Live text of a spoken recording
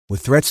With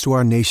threats to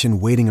our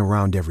nation waiting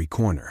around every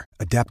corner,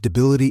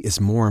 adaptability is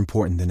more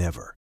important than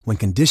ever. When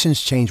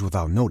conditions change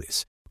without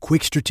notice,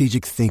 quick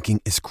strategic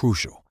thinking is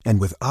crucial.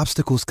 And with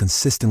obstacles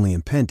consistently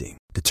impending,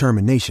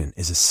 determination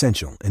is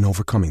essential in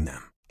overcoming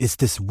them. It's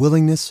this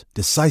willingness,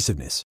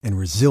 decisiveness, and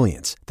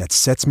resilience that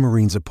sets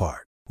Marines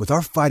apart. With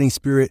our fighting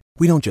spirit,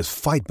 we don't just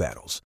fight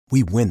battles,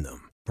 we win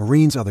them.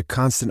 Marines are the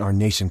constant our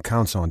nation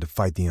counts on to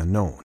fight the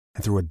unknown.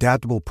 And through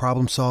adaptable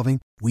problem solving,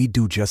 we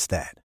do just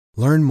that.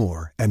 Learn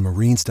more at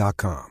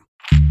marines.com.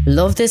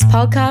 Love this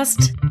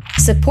podcast?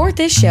 Support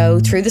this show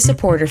through the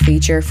supporter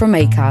feature from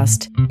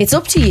Acast. It's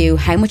up to you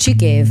how much you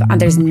give, and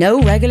there's no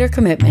regular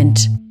commitment.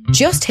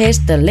 Just hit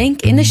the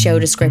link in the show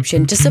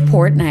description to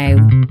support now.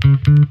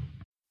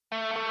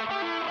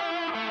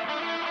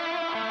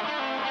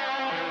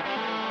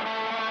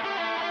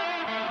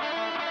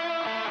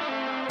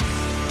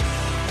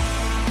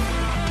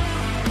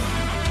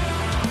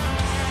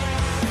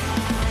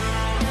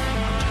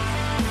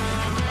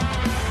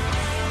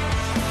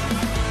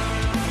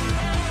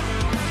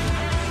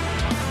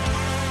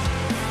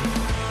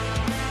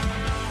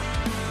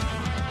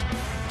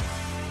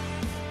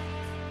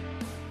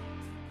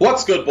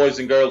 What's good, boys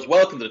and girls?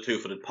 Welcome to the Two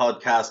Footed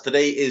Podcast.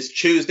 Today is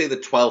Tuesday, the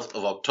 12th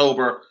of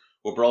October.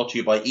 We're brought to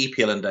you by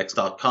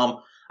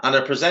EPLindex.com and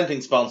our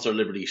presenting sponsor,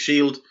 Liberty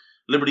Shield.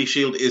 Liberty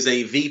Shield is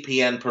a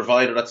VPN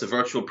provider. That's a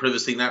virtual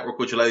privacy network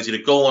which allows you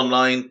to go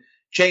online,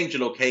 change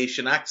your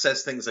location,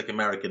 access things like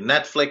American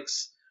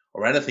Netflix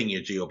or anything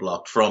you're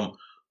geo-blocked from,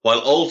 while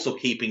also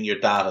keeping your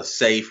data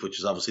safe, which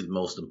is obviously the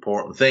most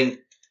important thing.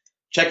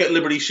 Check out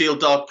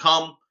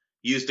libertyshield.com.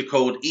 Use the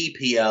code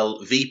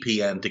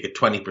EPLVPN to get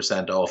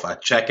 20% off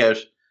at checkout.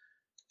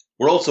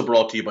 We're also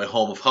brought to you by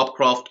Home of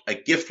Hopcroft, a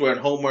giftware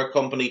and homeware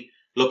company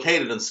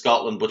located in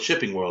Scotland but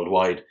shipping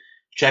worldwide.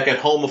 Check out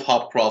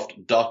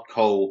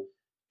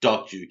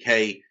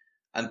homeofhopcroft.co.uk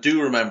and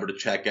do remember to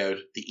check out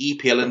the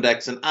EPL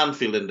Index and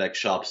Anfield Index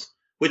shops,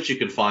 which you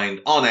can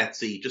find on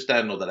Etsy. Just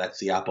download that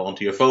Etsy app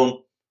onto your phone.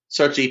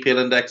 Search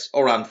EPL Index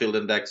or Anfield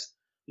Index.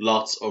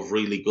 Lots of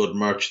really good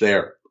merch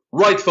there.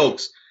 Right,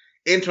 folks.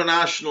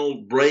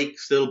 International break,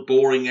 still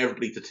boring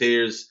everybody to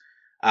tears.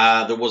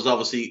 There was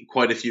obviously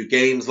quite a few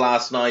games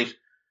last night.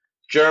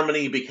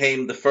 Germany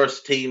became the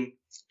first team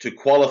to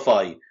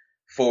qualify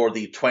for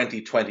the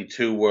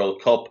 2022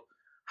 World Cup,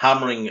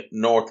 hammering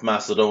North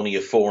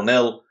Macedonia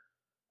 4-0.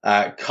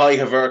 Kai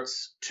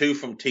Havertz, 2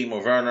 from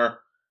Timo Werner,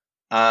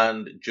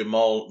 and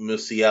Jamal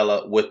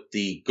Musiala with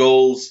the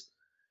goals.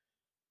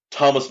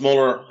 Thomas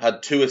Muller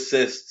had 2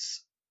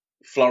 assists,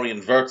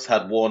 Florian Wirtz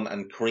had 1,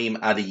 and Karim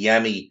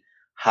Adeyemi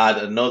had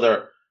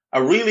another.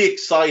 A really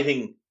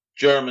exciting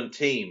German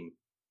team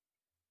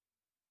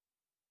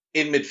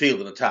in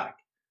midfield and attack.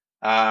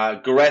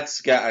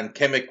 Goretzka and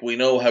Kimmich, we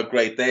know how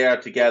great they are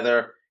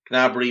together.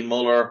 Gnabry,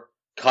 Muller,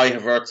 Kai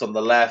Havertz on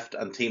the left,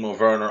 and Timo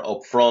Werner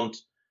up front.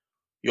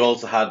 You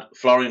also had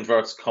Florian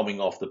Wirtz coming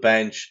off the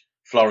bench,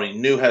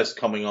 Florian Neuhaus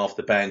coming off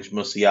the bench,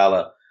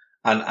 Musiala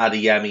and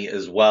Adeyemi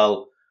as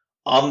well.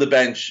 On the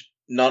bench,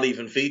 not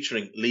even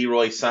featuring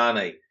Leroy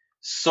Sané.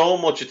 So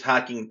much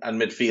attacking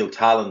and midfield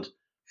talent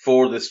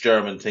for this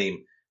German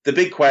team. The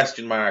big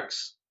question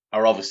marks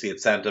are obviously at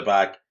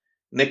centre-back.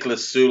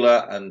 Niklas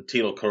Süle and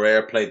Thilo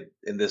Kehrer played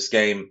in this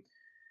game.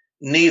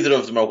 Neither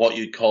of them are what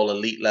you'd call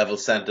elite-level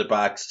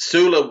centre-backs.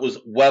 Süle was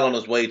well on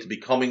his way to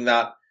becoming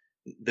that.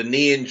 The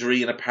knee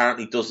injury, and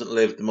apparently doesn't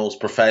live the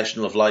most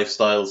professional of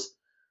lifestyles.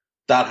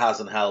 That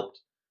hasn't helped.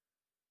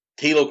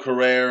 Thilo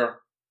Kehrer,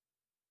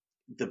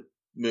 the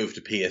move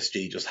to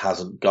PSG just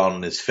hasn't gone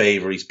in his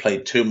favour. He's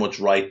played too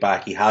much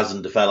right-back. He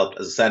hasn't developed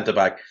as a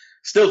centre-back.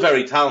 Still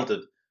very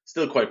talented,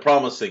 still quite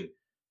promising,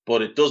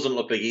 but it doesn't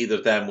look like either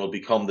of them will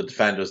become the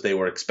defenders they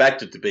were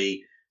expected to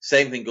be.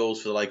 Same thing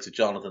goes for the likes of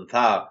Jonathan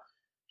Tah.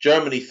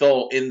 Germany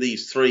thought in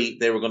these 3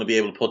 they were going to be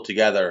able to put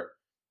together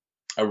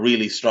a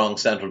really strong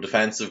central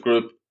defensive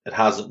group. It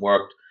hasn't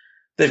worked.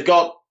 They've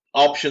got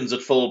options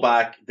at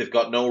full-back. They've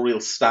got no real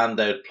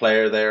standout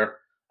player there.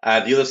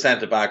 The other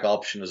centre-back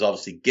option is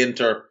obviously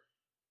Ginter.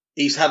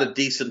 He's had a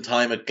decent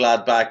time at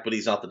Gladbach, but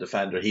he's not the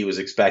defender he was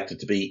expected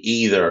to be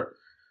either.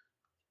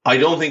 I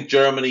don't think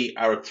Germany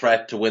are a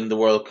threat to win the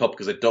World Cup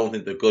because I don't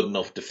think they're good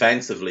enough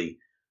defensively,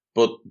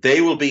 but they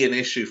will be an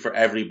issue for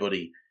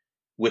everybody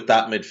with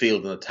that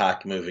midfield and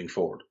attack moving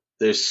forward.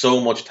 There's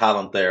so much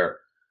talent there.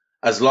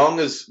 As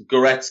long as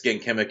Goretzka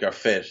and Kimmich are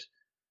fit,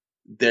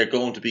 they're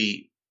going to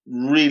be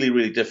really,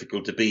 really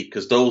difficult to beat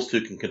because those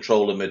 2 can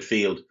control the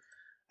midfield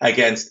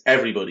against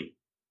everybody.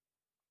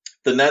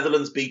 The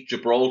Netherlands beat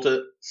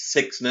Gibraltar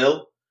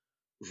 6-0.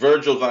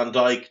 Virgil van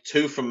Dijk,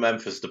 2 from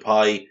Memphis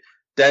Depay,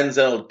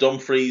 Denzel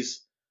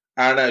Dumfries,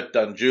 Arnaut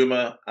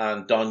Danjuma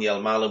and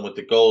Donyell Malen with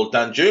the goal.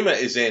 Danjuma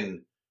is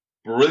in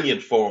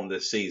brilliant form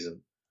this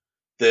season.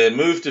 The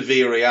move to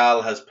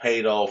Villarreal has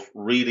paid off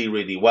really,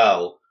 really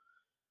well.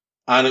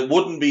 And it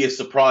wouldn't be a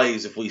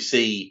surprise if we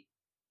see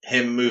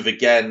him move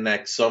again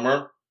next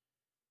summer,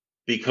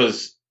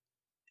 because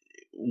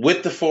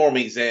with the form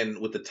he's in,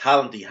 with the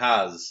talent he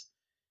has,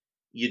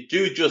 you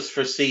do just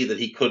foresee that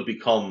he could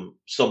become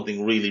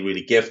something really,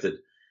 really gifted.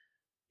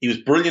 He was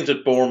brilliant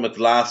at Bournemouth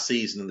last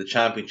season in the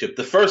Championship.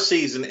 The first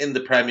season in the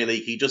Premier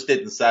League, he just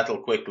didn't settle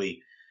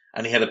quickly,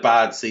 and he had a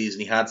bad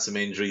season. He had some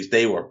injuries.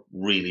 They were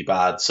really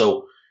bad.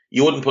 So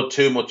you wouldn't put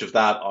too much of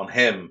that on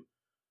him.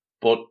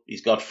 But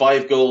he's got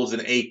 5 goals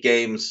in 8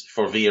 games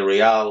for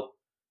Villarreal.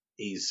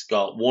 He's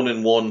got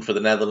 1-1 for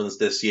the Netherlands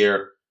this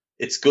year.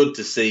 It's good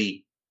to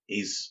see.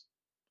 He's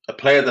a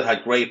player that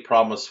had great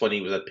promise when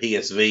he was at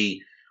PSV,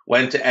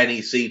 went to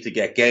NEC to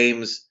get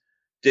games,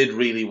 did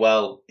really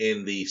well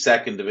in the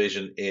second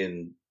division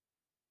in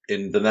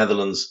the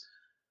Netherlands.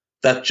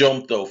 That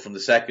jump, though, from the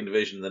second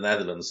division in the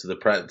Netherlands to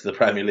the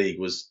Premier League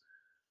was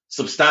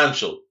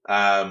substantial.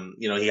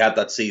 He had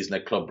that season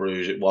at Club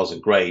Brugge. It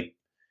wasn't great.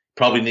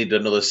 Probably needed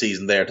another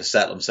season there to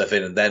settle himself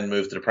in and then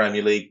move to the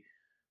Premier League.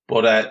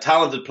 But a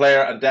talented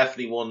player, and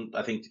definitely one,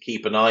 I think, to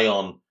keep an eye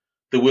on.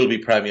 There will be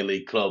Premier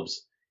League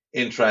clubs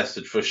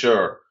interested for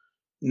sure.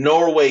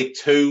 Norway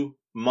 2,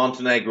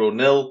 Montenegro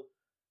 0.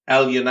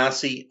 El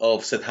Younasi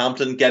of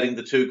Southampton getting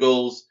the 2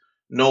 goals.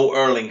 No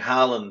Erling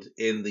Haaland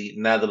in the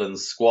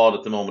Netherlands squad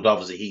at the moment.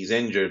 Obviously, he's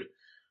injured.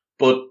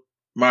 But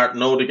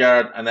Martin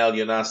Odegaard and El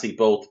Younasi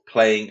both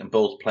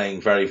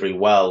playing very, very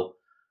well.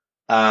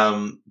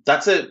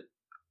 That's a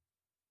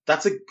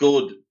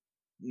good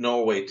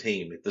Norway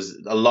team. There's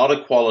a lot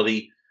of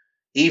quality.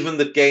 Even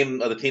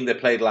the team they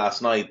played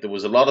last night, there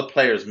was a lot of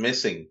players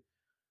missing,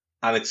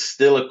 and it's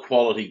still a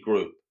quality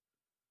group.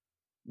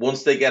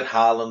 Once they get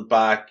Haaland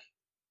back,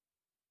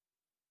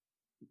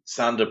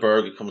 Sander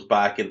Berge comes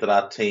back into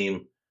that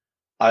team,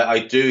 I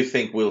do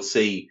think we'll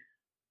see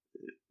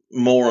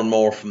more and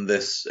more from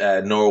this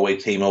Norway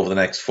team over the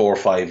next 4 or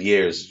 5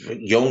 years.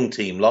 Young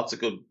team, lots of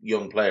good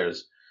young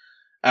players.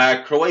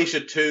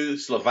 Croatia 2,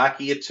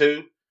 Slovakia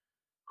 2.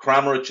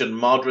 Kramaric and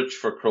Modric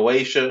for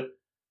Croatia.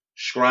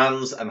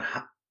 Škranz and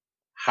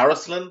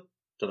Haraslin,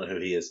 don't know who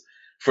he is,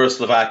 for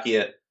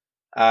Slovakia.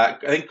 I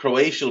think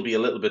Croatia will be a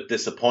little bit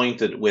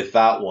disappointed with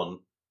that one.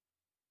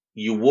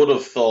 You would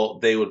have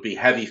thought they would be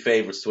heavy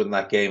favourites to win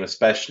that game,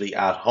 especially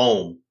at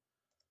home.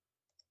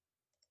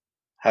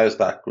 How's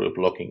that group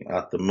looking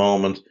at the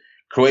moment?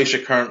 Croatia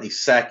currently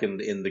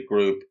second in the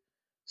group.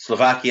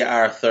 Slovakia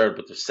are third,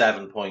 but they're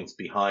 7 points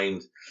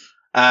behind.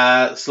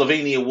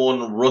 Slovenia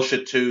 1,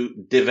 Russia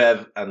 2,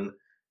 Divev and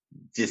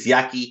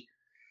Dzieciaki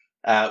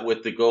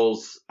with the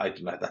goals. I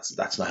don't know,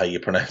 that's not how you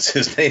pronounce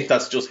his name.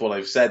 That's just what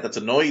I've said. That's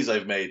a noise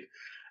I've made.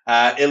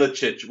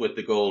 Ilicic with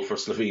the goal for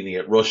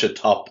Slovenia. Russia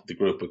topped the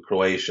group with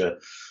Croatia.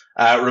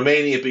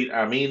 Romania beat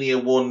Armenia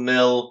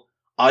 1-0.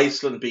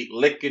 Iceland beat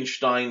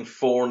Liechtenstein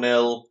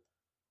 4-0.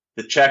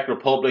 The Czech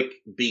Republic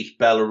beat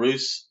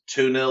Belarus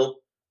 2-0.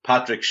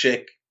 Patrick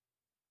Schick,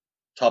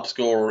 top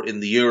scorer in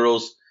the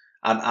Euros,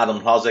 and Adam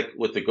Hložek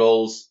with the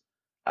goals.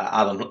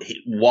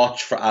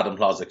 Watch for Adam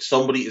Hložek.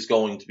 Somebody is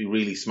going to be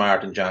really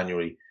smart in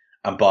January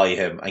and buy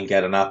him and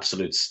get an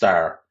absolute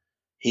star.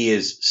 He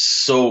is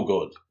so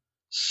good,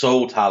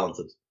 so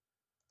talented.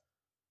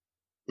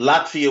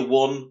 Latvia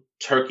 1,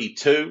 Turkey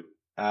 2.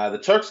 The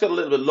Turks got a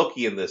little bit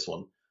lucky in this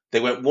one. They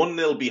went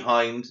 1-0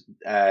 behind,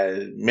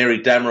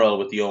 Miri Demiral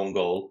with the own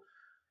goal.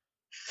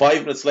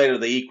 5 minutes later,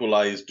 they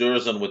equalised,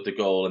 Durzan with the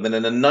goal. And then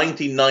in the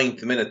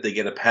 99th minute, they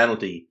get a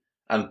penalty,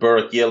 and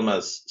Burak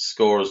Yilmaz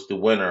scores the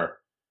winner.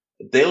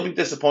 They'll be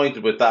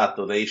disappointed with that,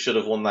 though. They should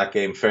have won that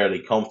game fairly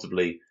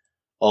comfortably,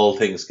 all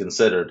things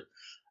considered.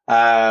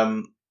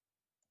 England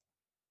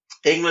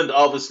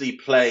obviously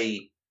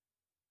play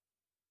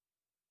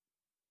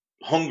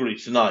Hungary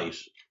tonight.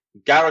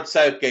 Gareth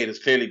Southgate has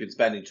clearly been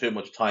spending too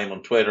much time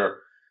on Twitter.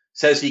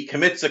 Says he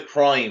commits a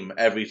crime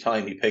every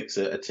time he picks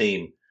a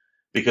team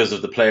because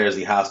of the players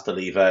he has to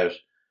leave out.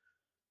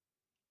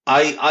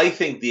 I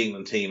think the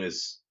England team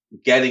is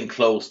getting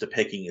close to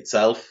picking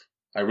itself.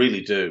 I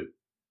really do.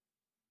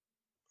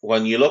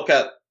 When you look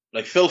at,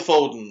 Phil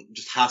Foden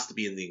just has to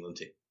be in the England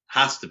team.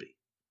 Has to be.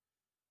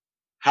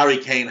 Harry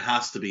Kane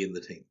has to be in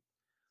the team.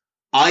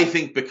 I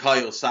think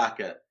Bukayo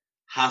Saka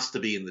has to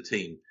be in the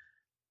team.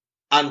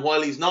 And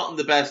while he's not in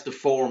the best of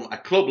form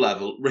at club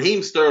level,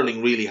 Raheem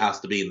Sterling really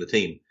has to be in the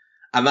team.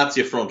 And that's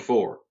your front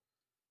four.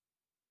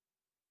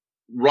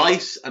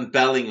 Rice and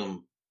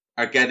Bellingham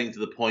are getting to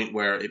the point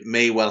where it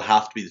may well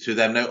have to be the two of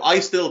them. Now,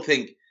 I still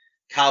think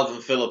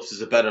Calvin Phillips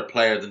is a better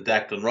player than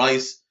Declan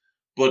Rice,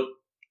 but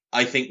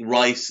I think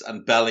Rice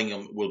and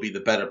Bellingham will be the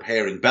better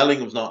pairing.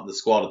 Bellingham's not in the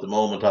squad at the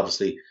moment.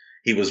 Obviously,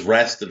 he was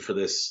rested for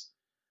this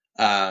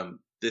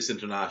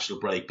international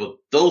break, but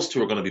those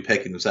two are going to be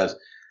picking themselves.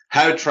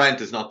 How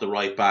Trent is not the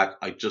right back,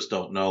 I just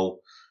don't know.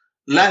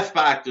 Left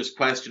back, there's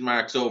question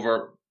marks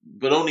over,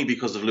 but only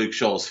because of Luke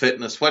Shaw's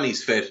fitness. When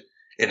he's fit,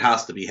 it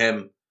has to be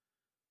him.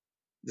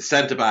 The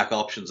centre-back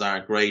options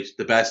aren't great.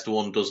 The best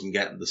one doesn't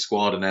get in the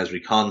squad in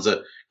Ezri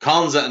Konsa.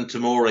 Konsa and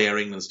Tomori are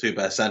England's two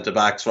best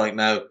centre-backs right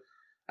now.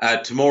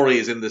 Tomori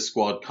is in this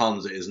squad,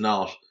 Konsa is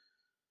not.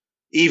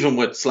 Even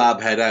with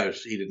Slabhead out,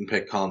 he didn't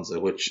pick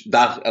Konsa, which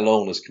that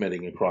alone is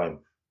committing a crime.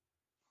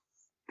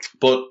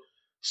 But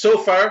so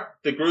far,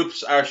 the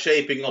groups are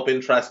shaping up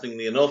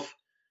interestingly enough.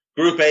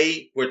 Group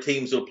A, where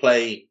teams will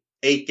play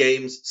 8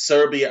 games.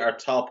 Serbia are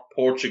top,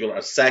 Portugal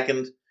are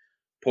second.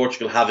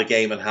 Portugal have a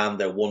game in hand.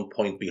 They're 1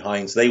 point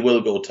behind, so they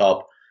will go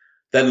top.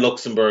 Then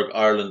Luxembourg,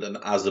 Ireland and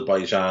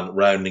Azerbaijan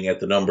rounding out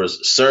the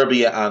numbers.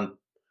 Serbia and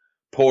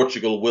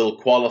Portugal will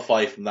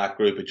qualify from that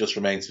group. It just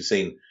remains to be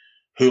seen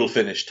who will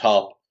finish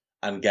top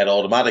and get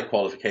automatic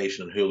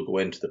qualification and who will go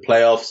into the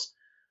playoffs.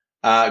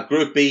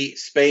 Group B,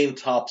 Spain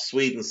top,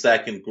 Sweden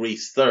second,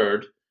 Greece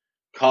third.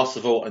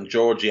 Kosovo and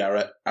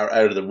Georgia are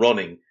out of the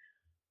running.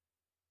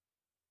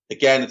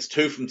 Again, it's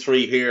 2 from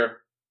 3 here.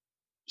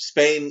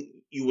 Spain,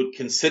 you would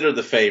consider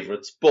the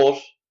favourites, but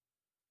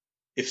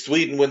if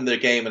Sweden win their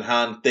game in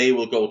hand, they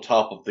will go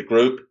top of the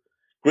group.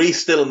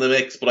 Greece still in the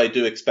mix, but I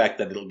do expect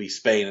that it'll be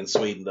Spain and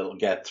Sweden that'll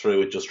get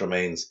through. It just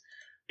remains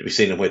to be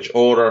seen in which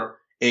order.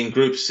 In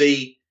Group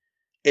C,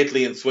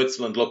 Italy and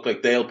Switzerland look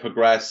like they'll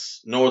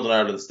progress. Northern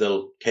Ireland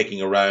still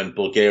kicking around.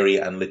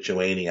 Bulgaria and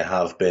Lithuania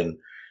have been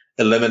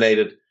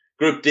eliminated.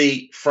 Group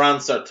D,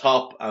 France are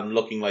top and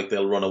looking like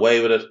they'll run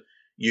away with it.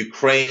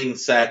 Ukraine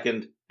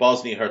second,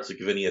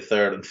 Bosnia-Herzegovina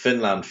third, and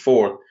Finland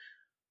fourth.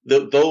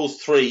 Those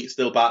three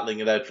still battling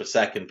it out for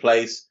second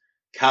place.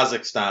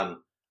 Kazakhstan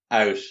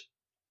out.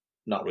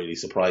 Not really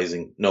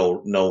surprising.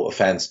 No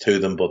offence to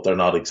them, but they're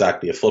not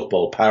exactly a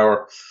football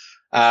power.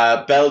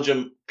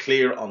 Belgium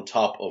clear on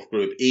top of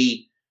Group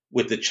E,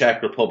 with the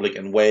Czech Republic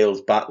and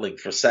Wales battling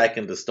for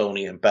second.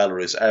 Estonia and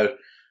Belarus out.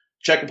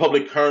 Czech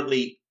Republic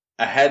currently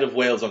ahead of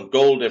Wales on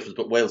goal difference,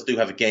 but Wales do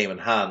have a game in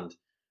hand.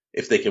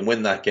 If they can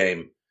win that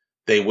game,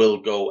 they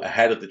will go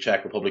ahead of the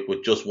Czech Republic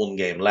with just one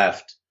game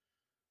left.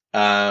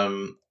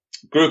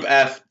 Group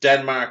F,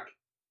 Denmark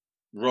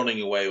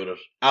running away with it.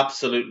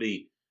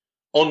 Absolutely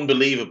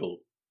unbelievable,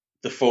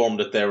 the form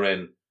that they're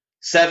in.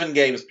 7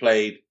 games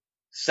played,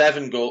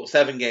 7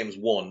 games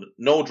won,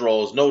 no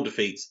draws, no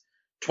defeats,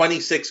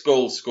 26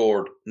 goals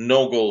scored,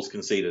 no goals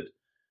conceded.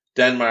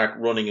 Denmark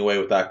running away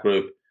with that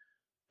group.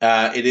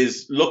 It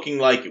is looking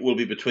like it will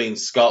be between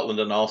Scotland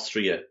and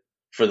Austria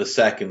for the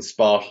second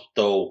spot,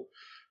 though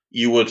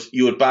you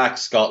would back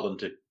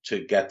Scotland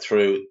to get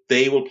through.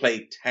 They will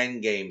play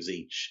 10 games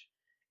each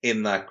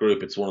in that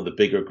group. It's one of the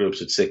bigger groups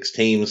with 6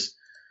 teams.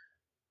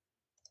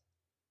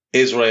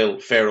 Israel,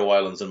 Faroe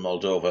Islands and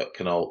Moldova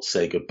can all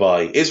say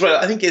goodbye.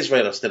 I think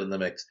Israel are still in the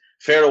mix.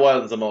 Faroe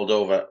Islands and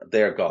Moldova,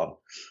 they're gone.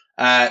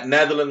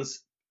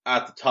 Netherlands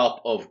at the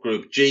top of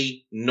Group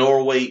G.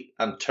 Norway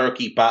and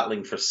Turkey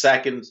battling for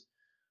second.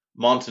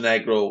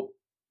 Montenegro,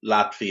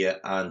 Latvia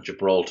and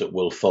Gibraltar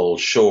will fall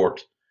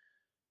short.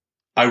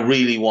 I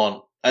really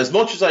want, as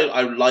much as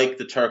I like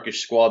the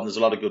Turkish squad, and there's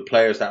a lot of good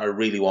players that I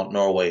really want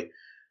Norway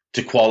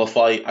to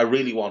qualify. I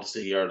really want to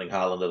see Erling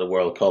Haaland at a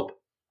World Cup.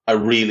 I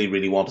really,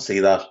 really want to see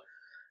that.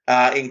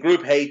 In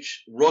Group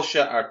H,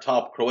 Russia are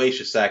top,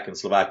 Croatia second,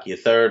 Slovakia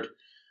third,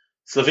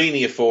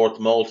 Slovenia fourth,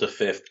 Malta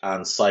fifth,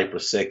 and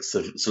Cyprus sixth.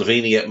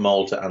 Slovenia,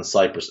 Malta, and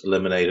Cyprus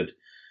eliminated.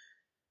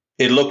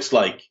 It looks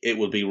like it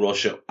will be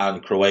Russia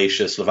and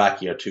Croatia.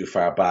 Slovakia are too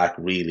far back,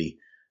 really.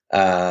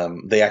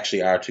 They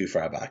actually are too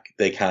far back.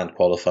 They can't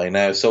qualify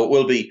now. So it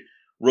will be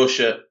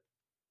Russia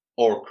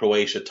or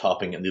Croatia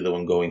topping and the other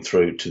one going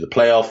through to the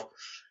playoff.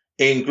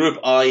 In Group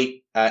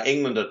I,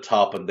 England are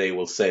top and they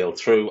will sail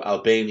through.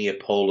 Albania,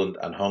 Poland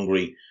and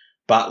Hungary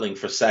battling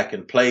for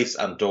second place.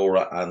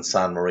 Andorra and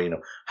San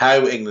Marino.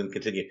 How England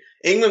continue.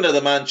 England are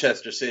the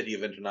Manchester City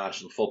of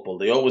international football.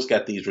 They always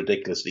get these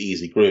ridiculously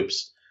easy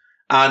groups.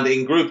 And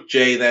in Group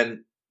J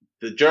then,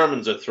 the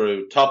Germans are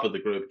through, top of the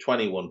group,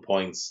 21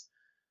 points.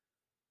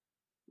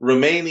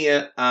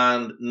 Romania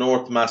and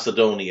North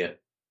Macedonia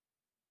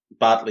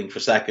battling for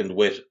second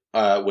with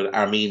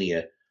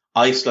Armenia.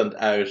 Iceland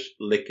out,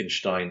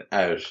 Liechtenstein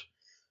out.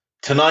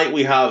 Tonight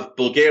we have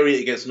Bulgaria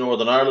against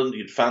Northern Ireland.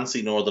 You'd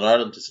fancy Northern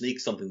Ireland to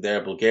sneak something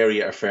there.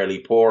 Bulgaria are fairly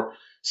poor.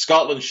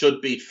 Scotland should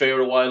beat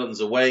Faroe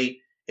Islands away.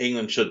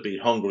 England should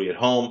beat Hungary at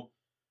home.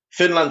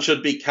 Finland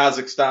should beat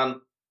Kazakhstan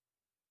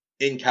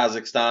in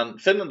Kazakhstan.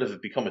 Finland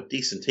have become a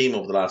decent team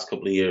over the last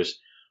couple of years.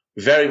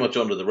 Very much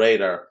under the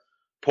radar.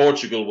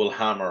 Portugal will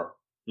hammer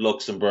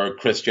Luxembourg.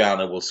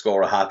 Cristiano will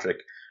score a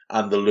hat-trick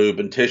and the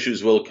Lubin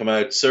tissues will come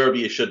out.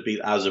 Serbia should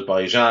beat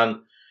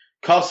Azerbaijan.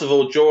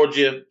 Kosovo,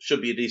 Georgia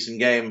should be a decent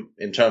game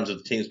in terms of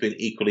the teams being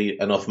equally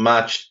enough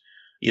matched.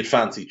 You'd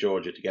fancy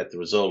Georgia to get the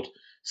result.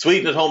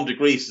 Sweden at home to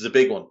Greece is a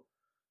big one.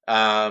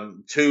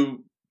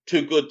 Two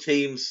good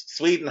teams.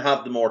 Sweden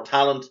have the more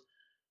talent,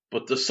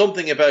 but there's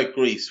something about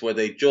Greece where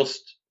they're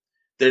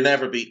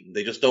never beaten.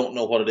 They just don't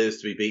know what it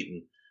is to be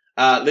beaten.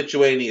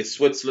 Lithuania,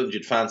 Switzerland,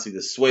 you'd fancy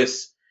the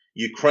Swiss.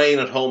 Ukraine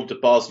at home to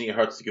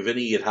Bosnia-Herzegovina,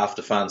 you'd have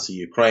to fancy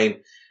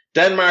Ukraine.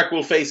 Denmark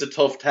will face a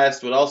tough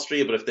test with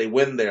Austria, but if they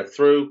win, they're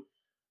through.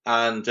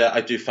 And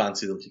I do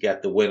fancy them to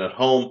get the win at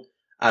home.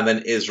 And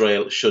then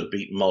Israel should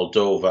beat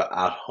Moldova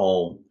at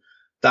home.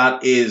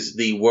 That is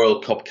the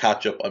World Cup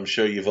catch-up I'm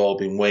sure you've all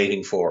been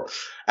waiting for.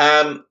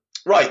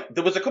 Right,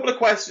 there was a couple of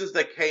questions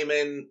that came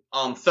in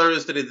on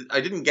Thursday that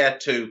I didn't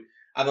get to,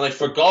 and then I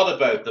forgot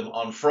about them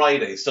on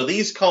Friday. So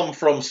these come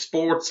from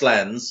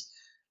SportsLens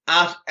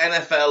at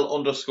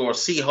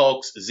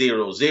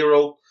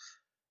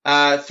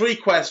NFL_Seahawks00. 3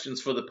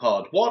 questions for the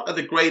pod. What are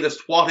the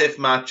greatest what-if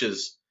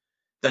matches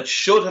that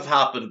should have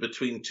happened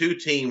between two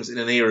teams in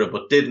an era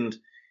but didn't.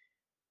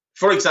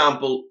 For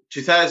example,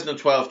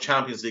 2012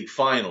 Champions League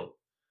final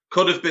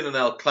could have been an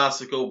El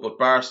Clasico, but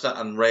Barca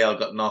and Real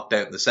got knocked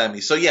out in the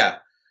semis. So yeah,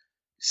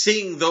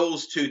 seeing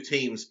those two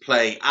teams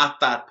play at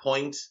that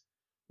point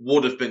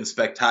would have been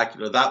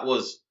spectacular. That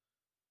was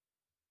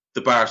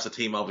the Barca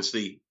team,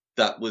 obviously,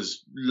 that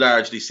was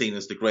largely seen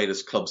as the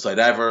greatest club side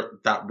ever.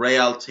 That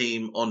Real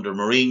team under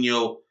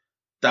Mourinho,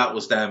 that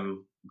was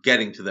them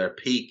getting to their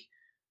peak.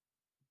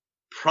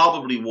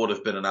 Probably would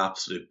have been an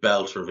absolute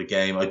belter of a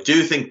game. I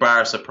do think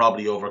Barca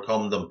probably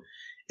overcome them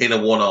in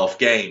a one-off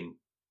game.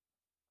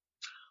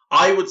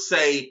 I would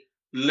say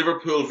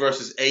Liverpool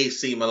versus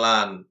AC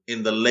Milan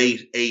in the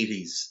late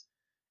 80s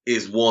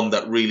is one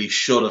that really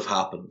should have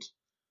happened.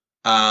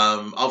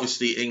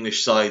 Obviously,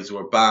 English sides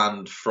were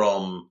banned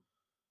from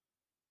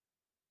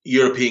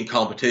European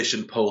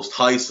competition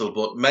post-Heysel,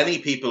 but many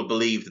people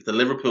believe that the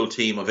Liverpool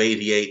team of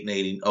 87,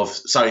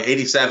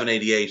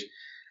 88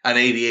 and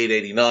 88,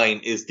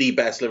 89 is the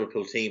best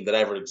Liverpool team that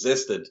ever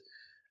existed.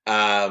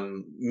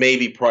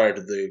 Maybe prior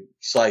to the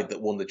side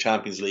that won the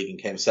Champions League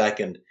and came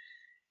second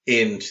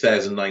in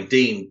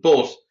 2019.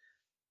 But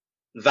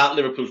that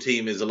Liverpool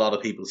team is a lot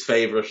of people's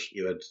favourite.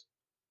 You had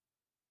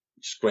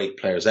just great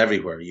players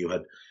everywhere. You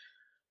had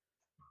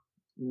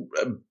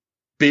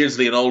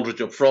Beardsley and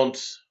Aldridge up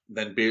front,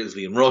 then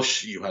Beardsley and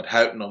Rush. You had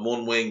Houghton on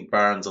one wing,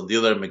 Barnes on the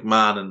other,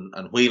 McMahon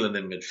and Whelan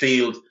in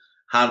midfield,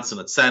 Hansen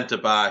at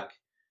centre-back.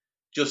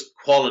 Just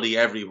quality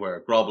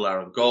everywhere.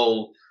 Grobbelaar in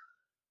goal.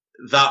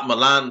 That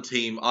Milan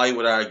team, I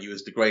would argue,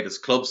 is the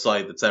greatest club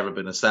side that's ever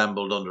been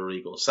assembled under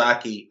Arrigo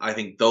Sacchi. I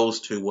think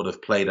those two would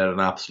have played out an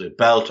absolute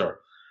belter.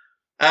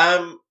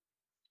 I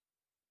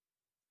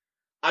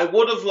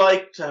would have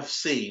liked to have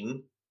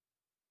seen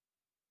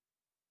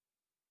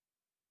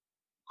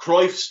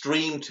Cruyff's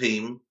dream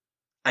team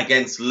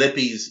against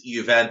Lippi's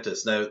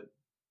Juventus. Now,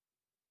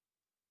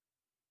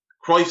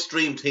 Cruyff's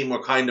dream team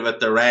were kind of at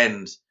their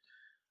end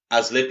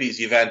as Lippi's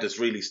Juventus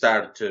really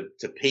started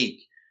to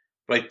peak.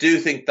 But I do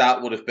think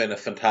that would have been a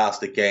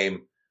fantastic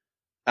game.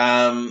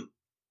 If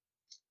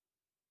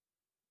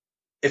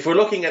we're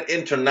looking at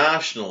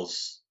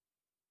internationals,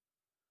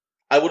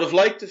 I would have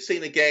liked to have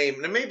seen a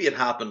game, and maybe it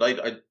happened,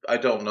 I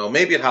don't know.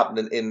 Maybe it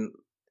happened in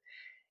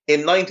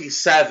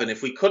 97.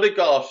 If we could have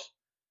got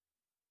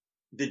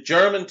the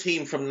German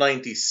team from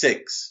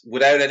 96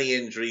 without any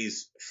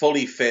injuries,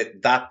 fully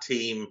fit, that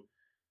team,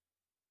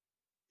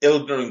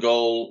 Ilgner in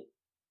goal,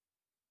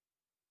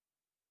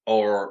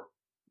 or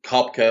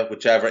Kopke,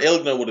 whichever.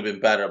 Ilgner would have been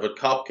better, but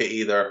Kopke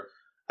either.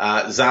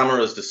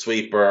 Zammer as the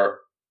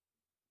sweeper,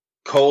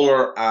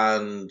 Kohler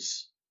and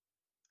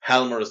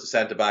Helmer as the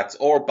centre-backs,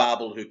 or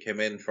Babel, who came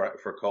in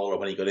for Kohler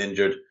when he got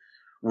injured.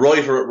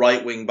 Reuter at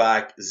right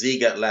wing-back,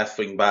 Ziege at left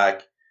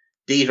wing-back,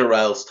 Dieter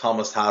Rels,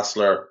 Thomas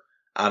Hassler,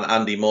 and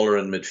Andy Muller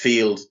in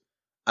midfield.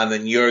 And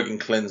then Jurgen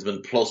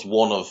Klinsmann plus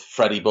one of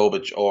Freddy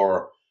Bobic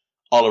or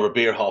Oliver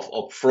Bierhoff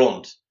up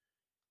front.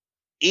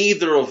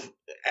 Either of,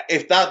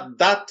 if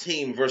that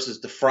team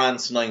versus the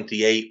France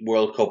 98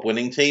 World Cup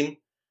winning team,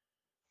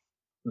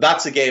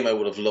 that's a game I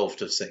would have loved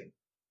to have seen.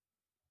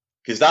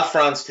 Because that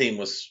France team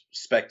was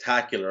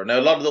spectacular. Now,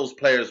 a lot of those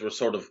players were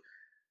sort of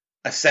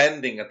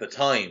ascending at the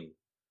time.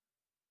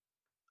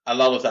 A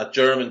lot of that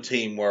German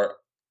team were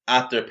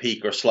at their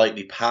peak or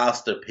slightly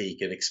past their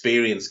peak, and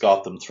experience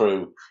got them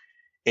through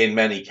in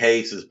many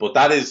cases. But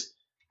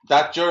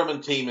that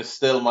German team is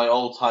still my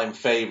all-time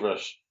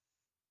favourite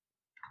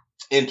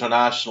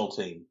international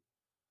team.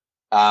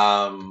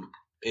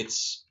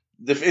 It's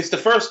the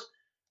first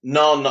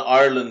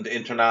non-Ireland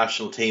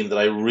international team that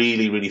I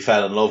really, really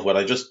fell in love with.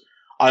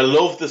 I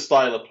love the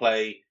style of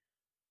play.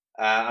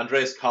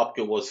 Andreas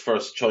Kopke was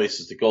first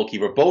choice as the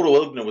goalkeeper. Bodo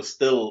Illgner was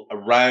still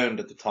around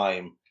at the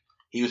time.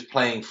 He was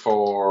playing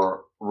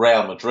for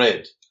Real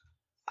Madrid.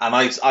 And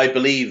I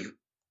believe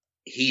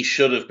he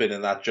should have been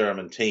in that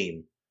German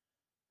team.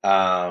 He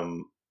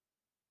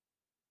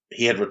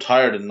had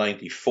retired in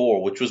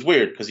 94, which was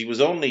weird because he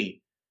was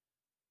only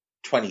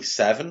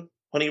 27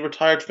 when he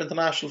retired from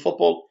international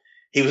football.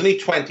 He was only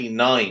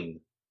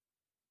 29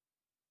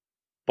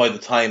 by the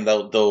time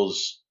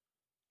those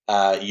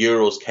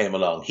Euros came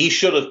along. He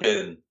should have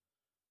been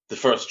the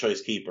first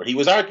choice keeper. He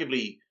was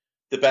arguably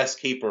the best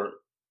keeper.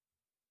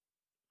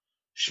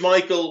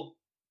 Schmeichel,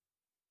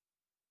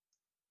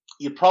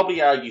 you'd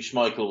probably argue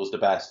Schmeichel was the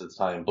best at the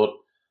time, but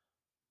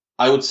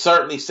I would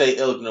certainly say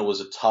Ilgner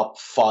was a top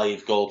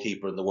 5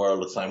 goalkeeper in the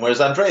world at the time,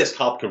 whereas Andreas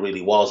Kopke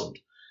really wasn't.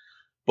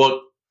 But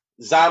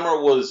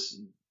Zammer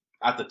was,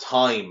 at the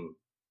time,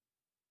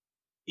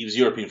 he was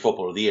European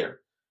Footballer of the Year.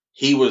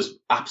 He was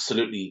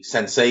absolutely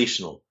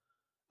sensational.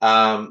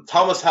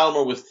 Thomas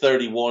Helmer was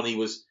 31. He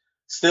was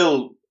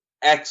still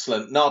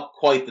excellent, not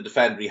quite the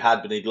defender he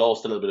had been. He'd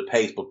lost a little bit of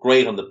pace, but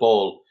great on the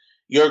ball.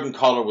 Jurgen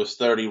Kohler was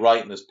 30,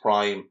 right in his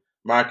prime.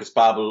 Marcus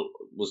Babel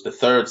was the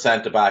third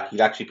centre-back. He'd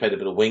actually played a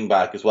bit of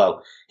wing-back as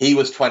well. He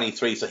was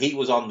 23, so he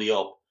was on the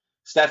up.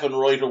 Stefan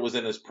Reuter was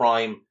in his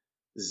prime.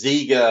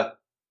 Ziege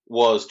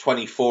was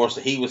 24,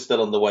 so he was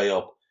still on the way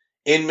up.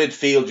 In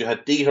midfield, you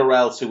had Dieter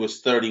Rels, who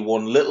was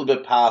 31, a little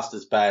bit past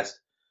his best,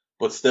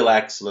 but still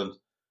excellent.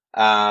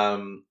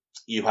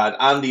 You had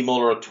Andy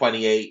Muller at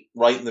 28,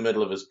 right in the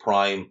middle of his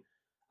prime,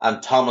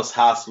 and Thomas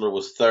Hassler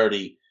was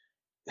 30.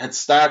 Had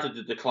started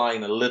to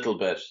decline a little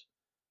bit,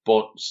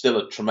 but still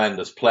a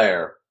tremendous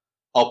player.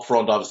 Up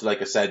front, obviously,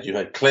 like I said, you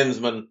had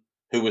Klinsmann,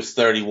 who was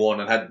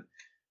 31 and had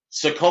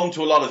succumbed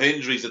to a lot of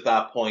injuries at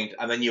that point,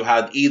 and then you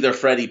had either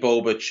Freddie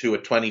Bobic, who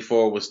at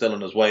 24 was still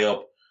on his way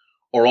up,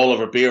 or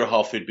Oliver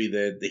Bierhoff, who'd be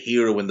the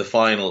hero in the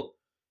final.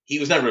 He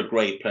was never a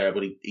great player,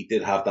 but he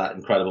did have that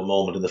incredible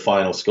moment in the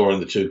final, scoring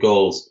the 2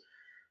 goals.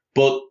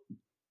 But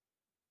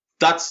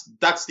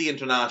that's the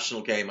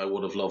international game I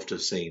would have loved to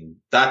have seen.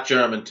 That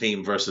German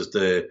team versus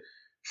the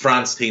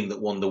France team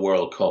that won the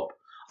World Cup.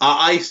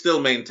 I still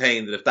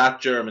maintain that if that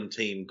German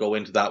team go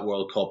into that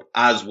World Cup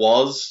as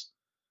was,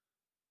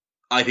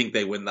 I think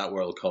they win that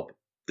World Cup.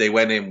 They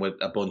went in with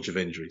a bunch of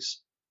injuries.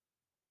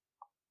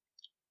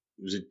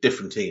 It was a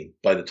different team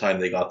by the time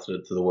they got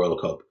to the World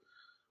Cup,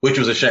 which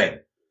was a shame.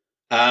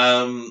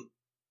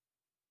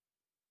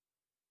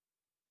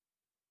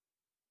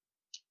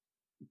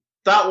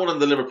 That one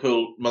and the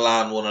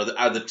Liverpool-Milan one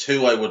are the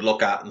two I would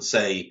look at and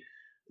say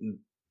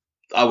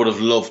I would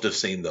have loved to have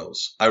seen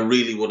those. I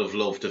really would have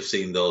loved to have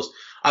seen those.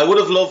 I would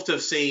have loved to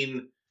have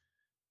seen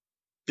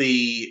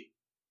the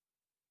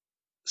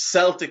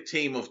Celtic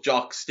team of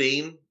Jock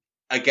Stein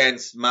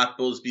against Matt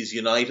Busby's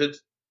United.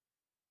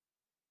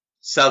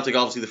 Celtic,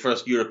 obviously, the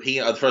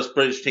first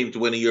British team to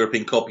win a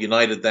European Cup.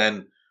 United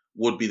then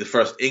would be the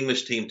first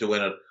English team to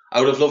win it. I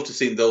would have loved to have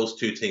seen those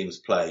two teams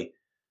play.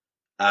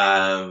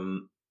 I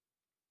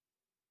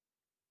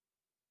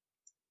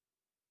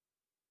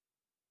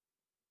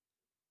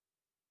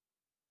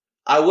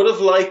would have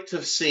liked to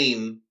have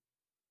seen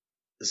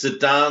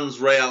Zidane's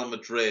Real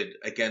Madrid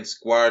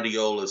against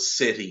Guardiola's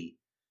City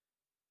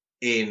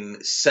in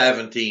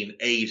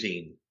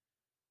 17-18.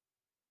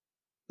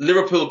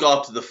 Liverpool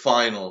got to the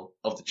final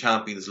of the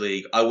Champions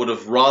League. I would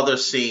have rather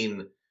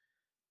seen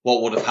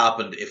what would have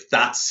happened if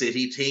that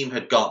City team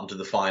had gotten to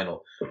the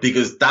final,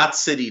 because that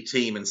City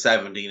team in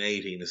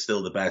 17-18 is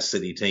still the best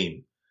City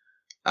team.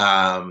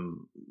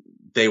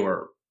 They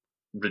were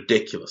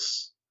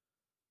ridiculous.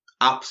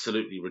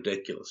 Absolutely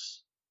ridiculous.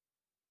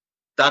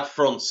 That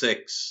front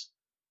six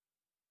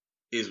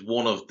is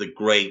one of the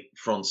great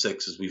front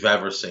sixes we've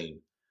ever seen.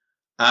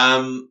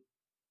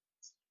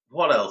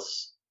 What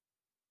else?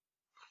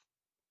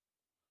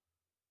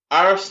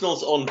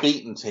 Arsenal's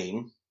unbeaten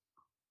team.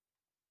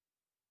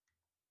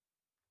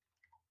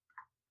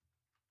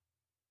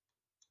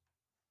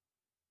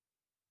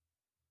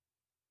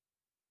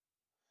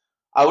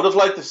 I would have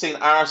liked to have seen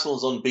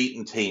Arsenal's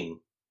unbeaten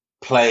team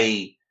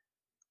play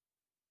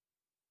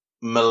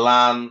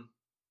Milan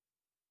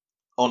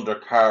under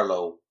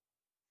Carlo,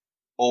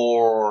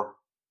 or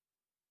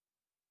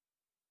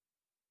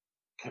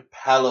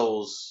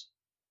Capello's.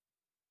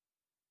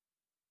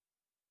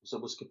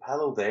 Was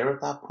Capello there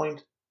at that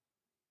point?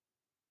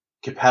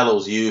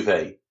 Capello's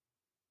Juve.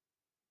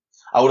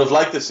 I would have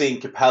liked to have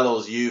seen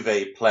Capello's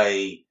Juve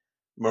play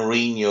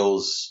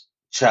Mourinho's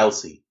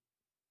Chelsea.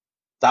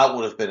 That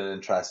would have been an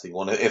interesting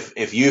one.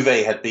 If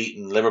Juve had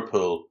beaten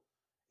Liverpool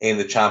in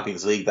the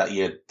Champions League that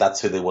year, that's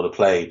who they would have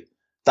played.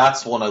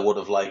 That's one I would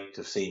have liked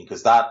to have seen,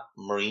 because that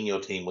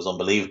Mourinho team was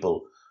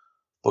unbelievable.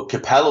 But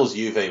Capello's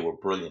Juve were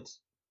brilliant.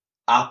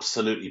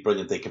 Absolutely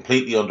brilliant. They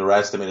completely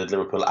underestimated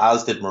Liverpool,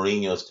 as did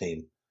Mourinho's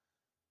team.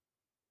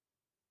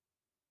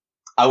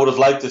 I would have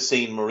liked to have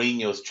seen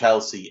Mourinho's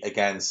Chelsea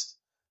against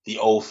the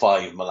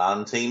 05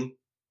 Milan team.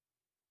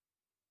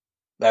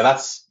 Now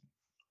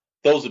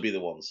those would be the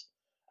ones.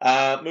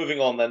 Moving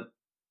on then.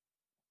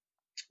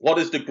 What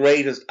is the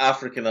greatest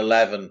African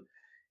 11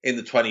 in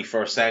the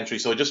 21st century?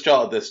 So I just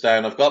jotted this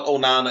down. I've got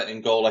Onana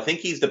in goal. I think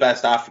he's the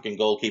best African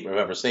goalkeeper I've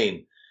ever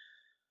seen.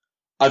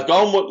 I've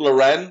gone with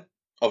Laurent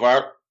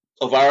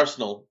of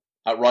Arsenal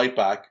at right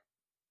back.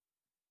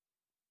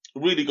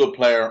 Really good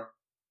player.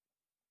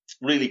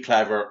 Really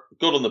clever.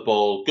 Good on the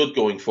ball. Good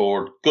going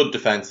forward. Good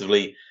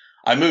defensively.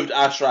 I moved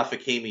Achraf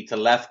Hakimi to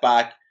left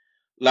back,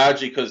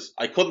 largely because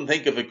I couldn't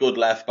think of a good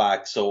left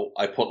back, so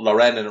I put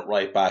Laurent in at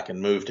right back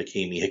and moved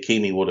Hakimi.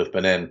 Hakimi would have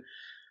been in.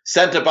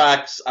 Centre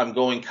backs, I'm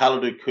going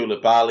Kalidou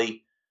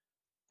Koulibaly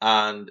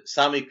and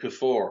Sami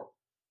Kuffour,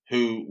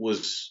 who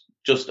was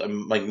just a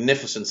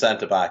magnificent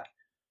centre back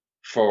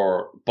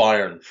for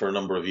Bayern for a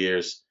number of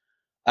years.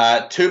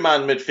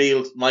 Two-man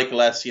midfield, Michael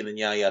Essien and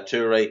Yaya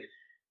Toure.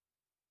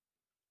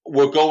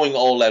 We're going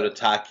all-out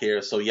attack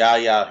here, so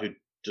Yaya, who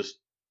just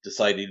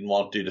decided he didn't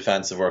want to do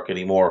defensive work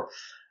anymore,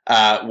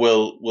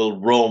 will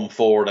roam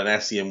forward, and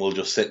Essien will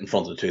just sit in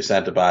front of the two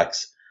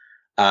centre-backs.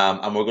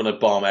 And we're going to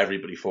bomb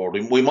everybody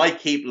forward. We might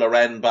keep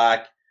Laurent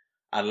back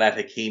and let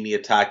Hakimi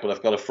attack, but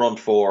I've got a front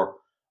four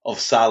of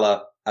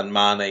Salah and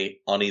Mane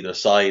on either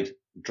side,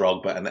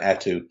 Drogba and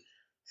Eto'o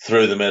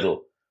through the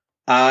middle.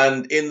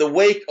 And in the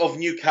wake of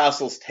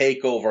Newcastle's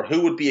takeover,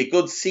 who would be a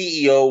good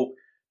CEO,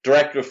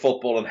 director of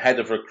football, and head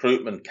of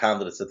recruitment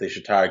candidates that they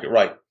should target?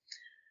 Right.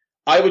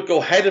 I would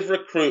go head of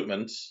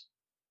recruitment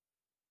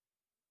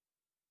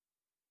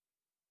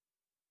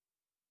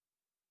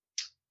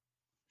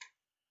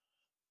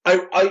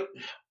I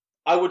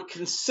would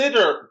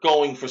consider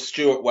going for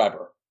Stuart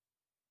Webber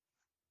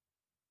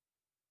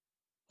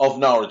of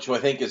Norwich, who I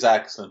think is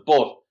excellent,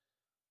 but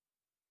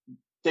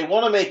they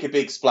want to make a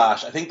big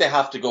splash. I think they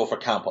have to go for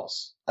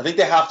Campos. I think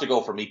they have to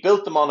go for him. He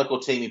built the Monaco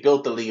team. He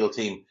built the Lille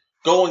team.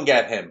 Go and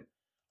get him.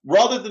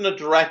 Rather than a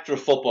director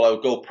of football, I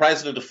would go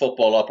president of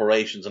football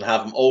operations and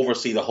have him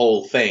oversee the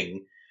whole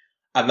thing.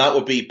 And that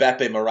would be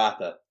Beppe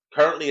Marotta,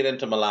 currently at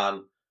Inter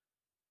Milan,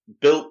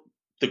 built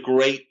the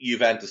great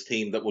Juventus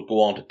team that would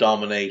go on to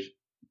dominate,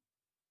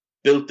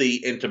 built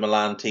the Inter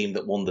Milan team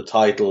that won the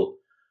title.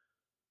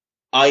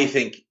 I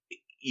think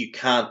you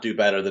can't do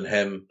better than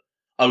him.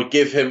 I would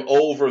give him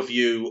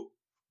overview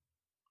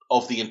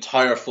of the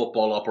entire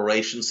football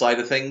operation side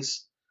of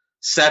things.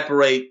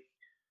 Separate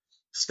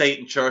state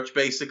and church,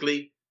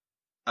 basically.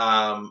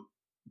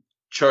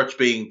 Church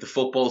being the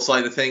football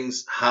side of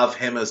things. Have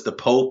him as the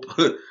Pope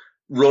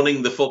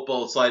running the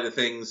football side of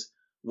things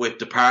with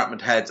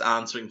department heads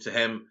answering to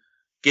him.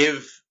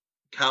 Give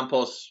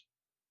Campos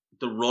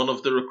the run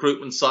of the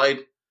recruitment side.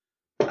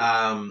 But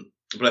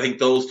I think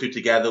those two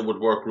together would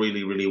work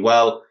really, really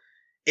well.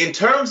 In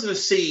terms of the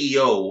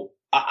CEO,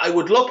 I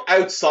would look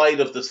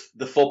outside of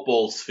the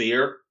football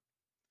sphere.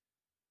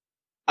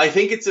 I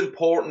think it's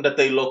important that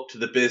they look to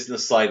the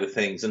business side of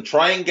things and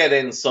try and get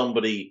in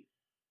somebody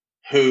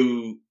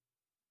who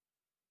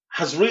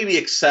has really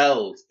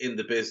excelled in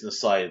the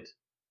business side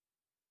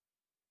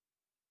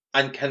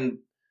and can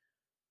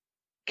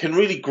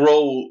really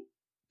grow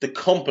the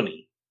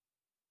company.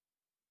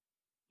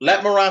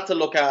 Let Marotta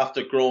look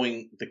after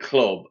growing the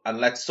club and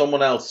let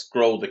someone else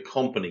grow the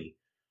company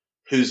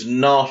who's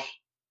not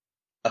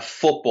a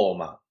football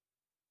man.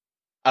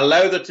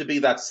 Allow there to be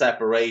that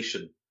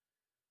separation.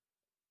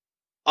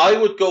 I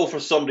would go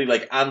for somebody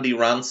like Andy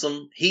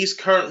Ransom. He's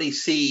currently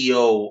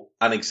CEO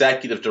and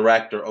executive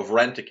director of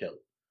Rentokil.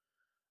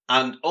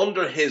 And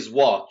under his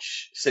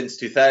watch, since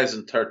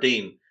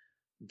 2013,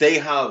 they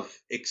have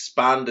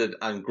expanded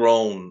and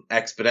grown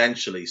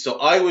exponentially. So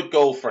I would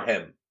go for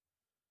him.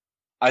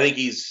 I think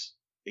he's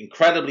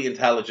incredibly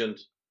intelligent,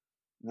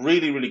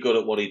 really, really good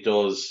at what he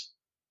does.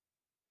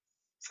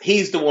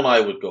 He's the one I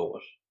would go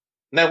with.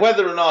 Now,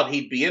 whether or not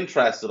he'd be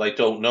interested, I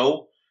don't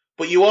know.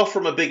 But you offer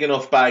him a big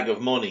enough bag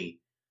of money,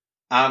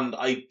 and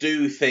I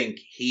do think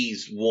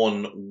he's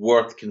one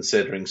worth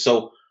considering.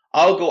 So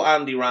I'll go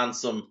Andy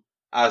Ransom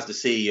as the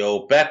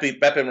CEO, Beppe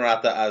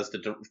Marotta as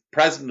the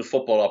president of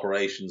football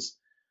operations,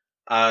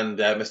 and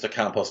Mr.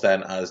 Campos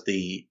then as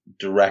the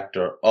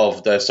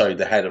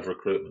the head of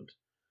recruitment.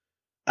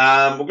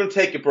 We're going to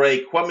take a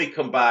break. When we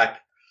come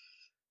back,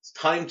 it's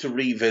time to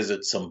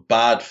revisit some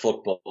bad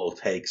football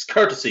takes,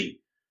 courtesy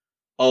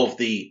of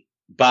the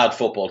Bad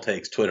Football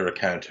Takes Twitter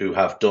account, who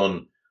have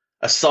done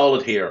a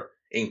solid here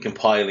in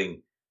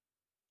compiling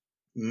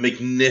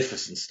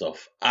magnificent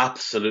stuff,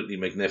 absolutely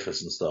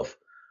magnificent stuff.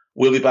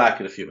 We'll be back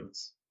in a few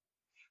minutes.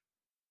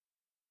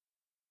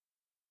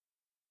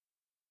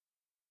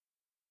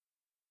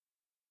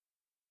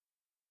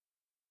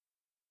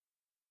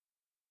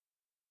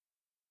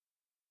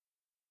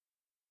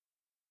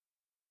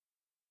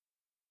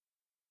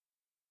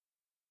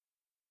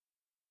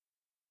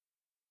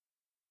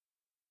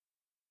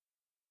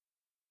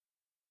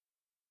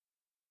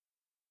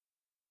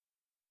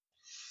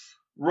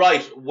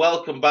 Right,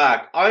 welcome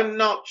back. I'm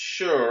not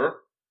sure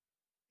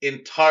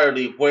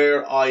entirely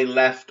where I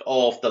left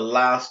off the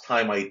last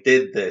time I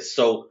did this,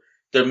 so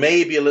there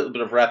may be a little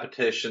bit of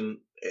repetition.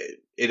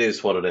 It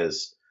is what it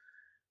is.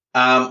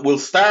 We'll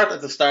start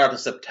at the start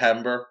of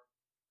September.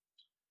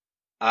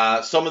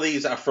 Some of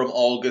these are from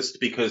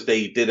August because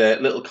they did a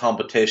little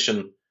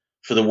competition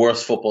for the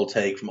worst football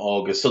take from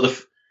August. So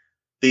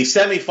the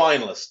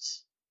semi-finalists.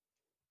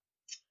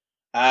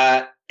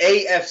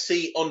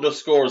 AFC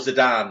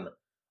 _Zidane.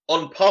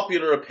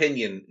 Unpopular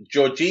opinion,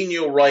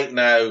 Jorginho right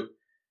now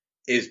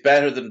is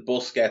better than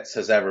Busquets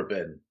has ever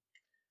been.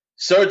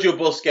 Sergio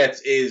Busquets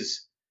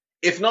is,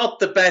 if not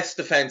the best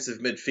defensive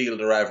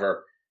midfielder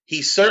ever,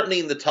 he's certainly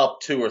in the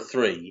top 2 or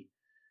 3.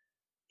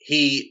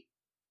 He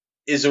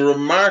is a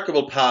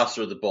remarkable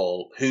passer of the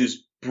ball,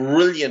 who's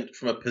brilliant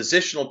from a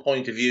positional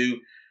point of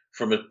view,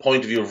 from a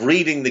point of view of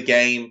reading the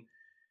game.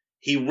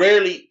 He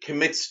rarely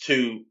commits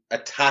to a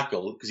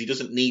tackle because he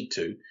doesn't need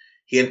to.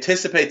 He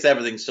anticipates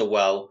everything so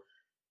well.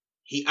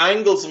 He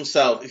angles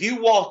himself. If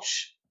you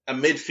watch a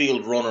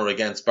midfield runner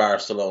against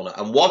Barcelona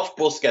and watch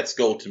Busquets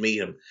go to meet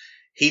him,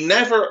 he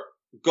never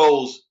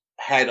goes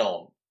head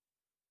on.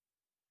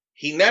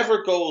 He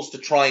never goes to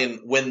try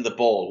and win the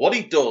ball. What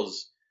he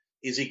does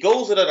is he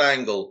goes at an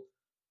angle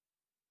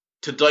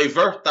to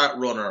divert that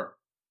runner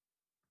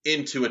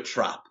into a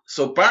trap.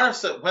 So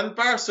when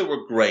Barca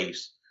were great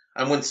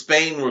and when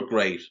Spain were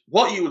great,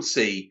 what you would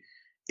see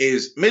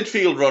is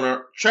midfield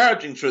runner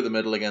charging through the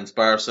middle against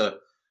Barca.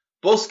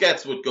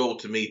 Busquets would go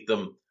to meet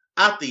them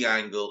at the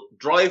angle,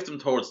 drive them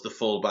towards the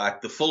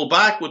fullback. The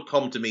fullback would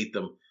come to meet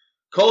them,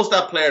 cause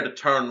that player to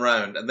turn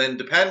round, and then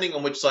depending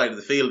on which side of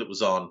the field it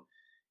was on,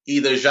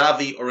 either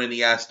Xavi or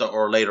Iniesta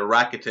or later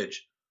Rakitic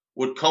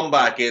would come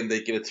back in.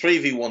 They'd get a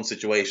 3v1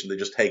 situation. They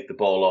just take the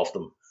ball off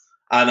them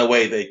and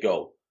away they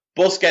go.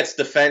 Busquets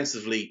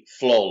defensively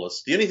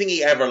flawless. The only thing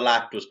he ever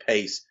lacked was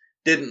pace.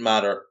 Didn't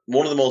matter.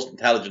 One of the most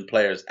intelligent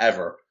players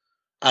ever.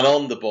 And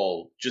on the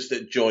ball, just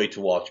a joy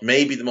to watch.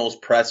 Maybe the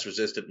most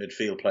press-resistant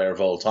midfield player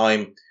of all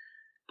time.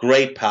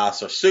 Great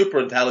passer, super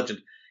intelligent.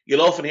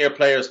 You'll often hear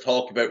players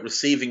talk about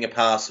receiving a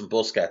pass from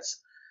Busquets.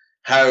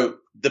 How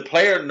the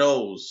player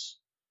knows,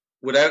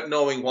 without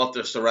knowing what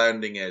their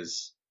surrounding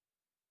is,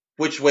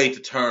 which way to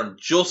turn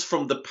just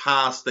from the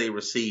pass they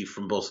receive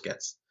from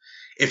Busquets.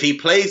 If he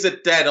plays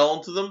it dead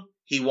onto them,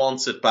 he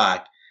wants it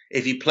back.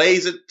 If he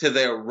plays it to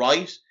their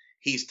right,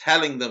 he's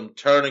telling them,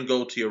 turn and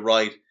go to your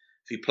right.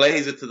 If he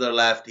plays it to their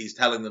left, he's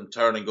telling them,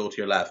 turn and go to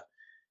your left.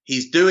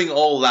 He's doing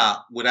all that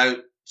without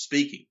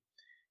speaking.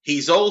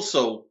 He's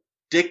also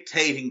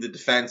dictating the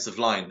defensive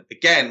line.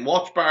 Again,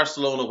 watch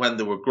Barcelona when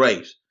they were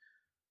great.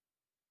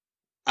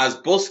 As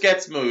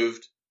Busquets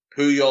moved,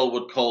 Puyol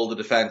would call the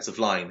defensive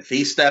line. If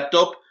he stepped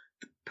up,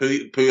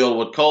 Puyol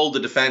would call, the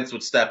defense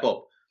would step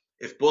up.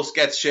 If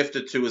Busquets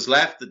shifted to his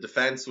left, the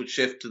defense would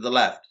shift to the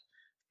left.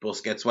 If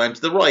Busquets went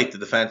to the right, the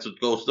defense would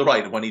go to the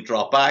right. And when he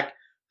dropped back,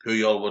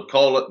 Puyol would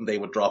call it and they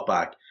would drop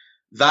back.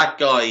 That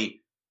guy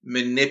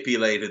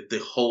manipulated the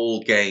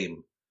whole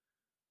game.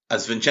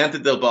 As Vicente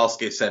Del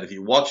Bosque said, if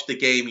you watch the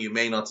game, you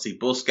may not see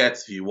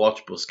Busquets. If you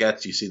watch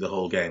Busquets, you see the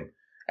whole game.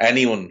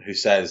 Anyone who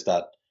says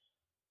that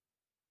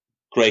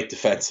great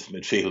defensive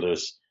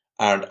midfielders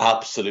aren't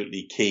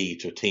absolutely key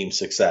to a team's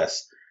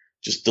success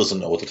just doesn't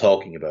know what they're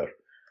talking about.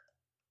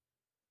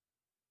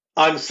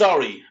 I'm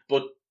sorry,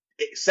 but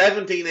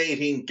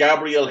 17-18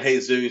 Gabriel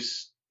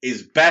Jesus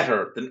is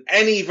better than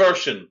any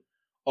version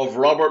of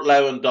Robert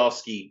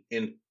Lewandowski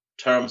in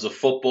terms of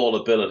football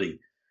ability.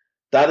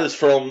 That is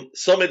from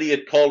some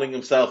idiot calling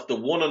himself the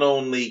one and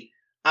only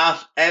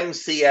at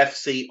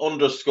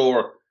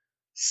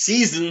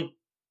MCFC_season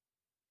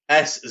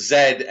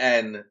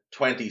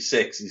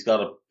SZN26. He's got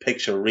a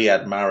picture of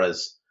Riyad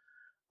Mahrez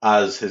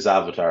as his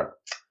avatar.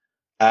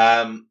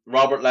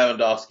 Robert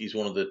Lewandowski is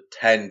one of the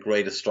 10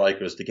 greatest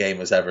strikers the game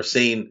has ever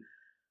seen.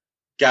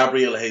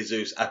 Gabriel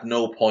Jesus at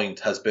no point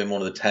has been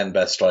one of the 10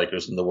 best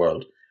strikers in the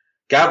world.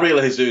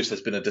 Gabriel Jesus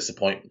has been a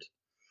disappointment.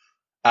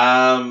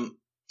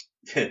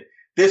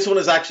 This one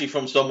is actually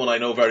from someone I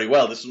know very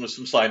well. This one was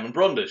from Simon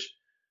Brundish.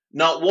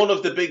 Not one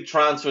of the big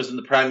transfers in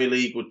the Premier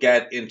League would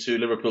get into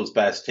Liverpool's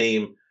best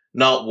team.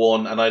 Not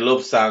one. And I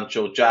love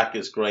Sancho. Jack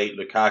is great.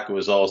 Lukaku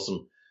is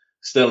awesome.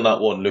 Still not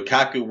one.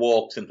 Lukaku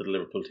walks into the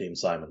Liverpool team,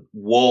 Simon.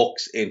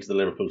 Walks into the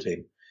Liverpool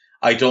team.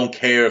 I don't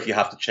care if you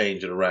have to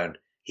change it around.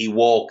 He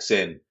walks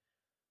in.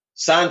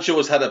 Sancho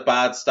has had a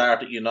bad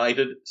start at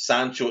United.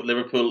 Sancho at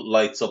Liverpool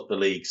lights up the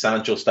league.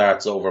 Sancho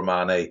starts over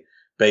Mane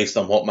based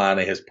on what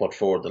Mane has put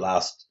forward the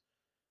last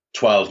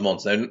 12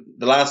 months. Now,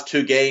 the last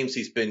 2 games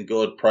he's been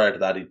good. Prior to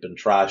that, he'd been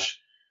trash.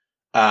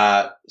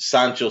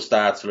 Sancho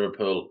starts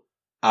Liverpool,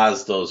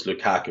 as does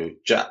Lukaku.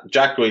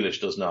 Jack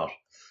Grealish does not.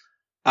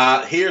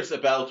 Here's a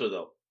belter,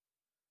 though.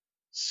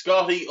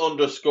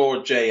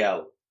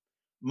 Scotty_JL.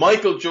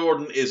 Michael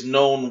Jordan is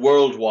known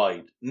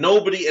worldwide.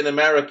 Nobody in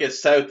America,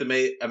 South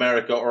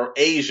America, or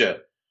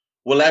Asia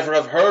will ever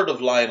have heard of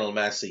Lionel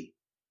Messi.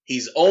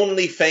 He's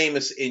only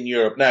famous in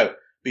Europe. Now,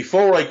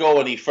 before I go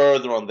any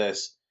further on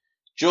this,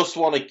 just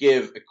want to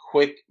give a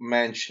quick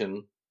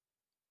mention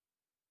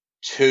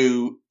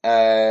to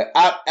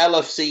at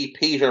LFC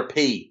Peter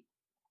P,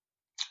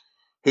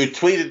 who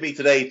tweeted me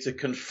today to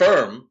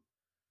confirm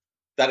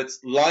that it's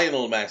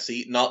Lionel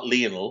Messi, not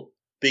Lionel,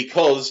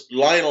 because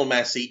Lionel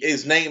Messi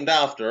is named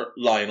after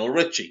Lionel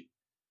Richie.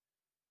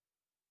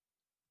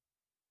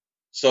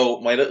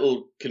 So my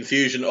little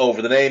confusion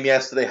over the name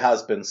yesterday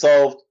has been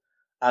solved,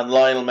 and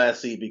Lionel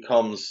Messi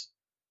becomes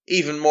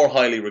even more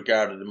highly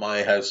regarded in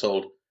my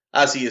household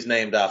as he is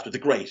named after the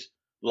great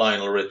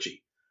Lionel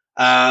Richie.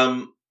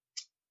 Messi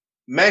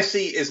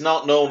is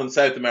not known in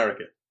South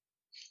America.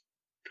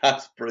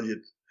 That's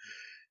brilliant.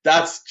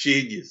 That's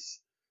genius.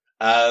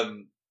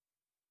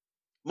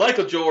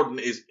 Michael Jordan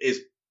is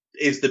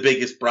the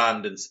biggest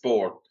brand in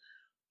sport,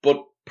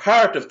 but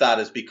part of that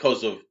is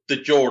because of the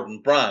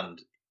Jordan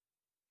brand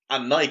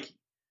and Nike.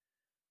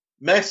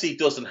 Messi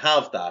doesn't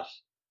have that.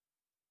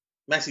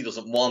 Messi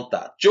doesn't want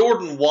that.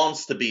 Jordan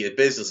wants to be a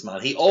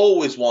businessman. He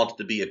always wanted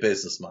to be a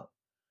businessman.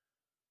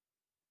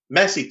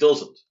 Messi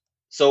doesn't.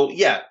 So,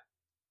 yeah,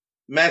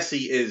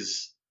 Messi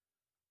is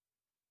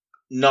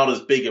not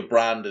as big a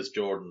brand as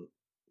Jordan.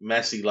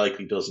 Messi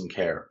likely doesn't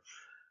care.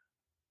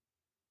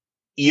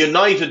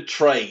 United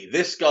Trey.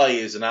 This guy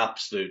is an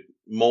absolute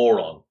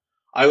moron.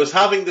 I was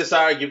having this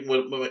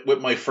argument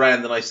with my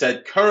friend, and I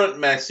said current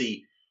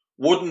Messi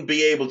wouldn't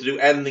be able to do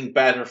anything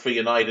better for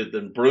United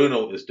than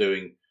Bruno is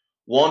doing.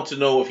 Want to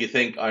know if you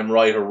think I'm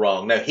right or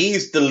wrong. Now,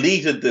 he's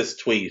deleted this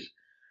tweet,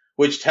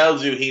 which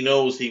tells you he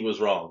knows he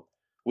was wrong.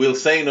 We'll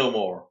say no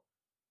more.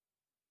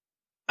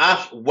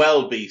 At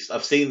Wellbeast,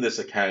 I've seen this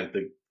account.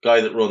 The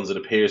guy that runs it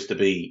appears to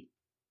be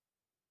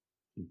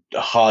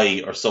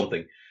high or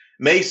something.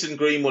 Mason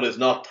Greenwood is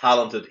not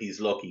talented.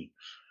 He's lucky.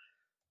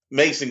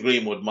 Mason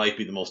Greenwood might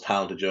be the most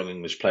talented young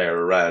English player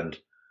around.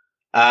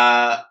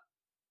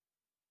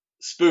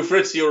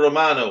 Spoofrizio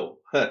Romano.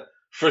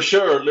 For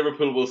sure,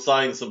 Liverpool will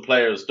sign some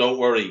players. Don't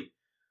worry.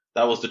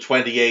 That was the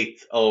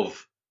 28th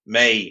of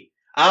May.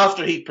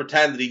 After he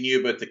pretended he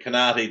knew about the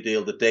Canate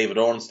deal that David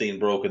Ornstein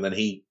broke and then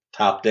he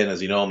tapped in as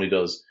he normally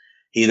does,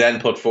 he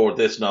then put forward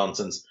this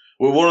nonsense.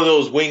 We're one of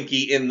those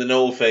winky in the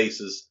know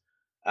faces.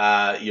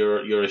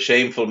 You're a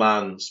shameful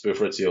man,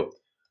 Spoofrizio.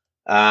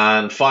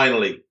 And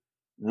finally,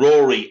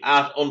 Rory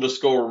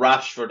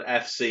 @_Rashford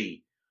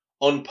FC.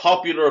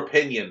 Unpopular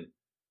opinion.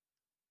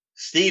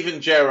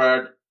 Steven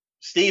Gerrard,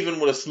 Steven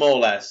with a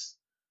small s,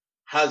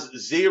 has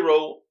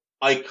zero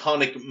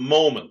iconic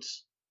moment.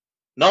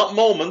 Not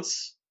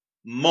moments,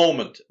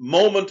 moment.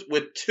 Moment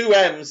with two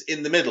M's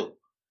in the middle.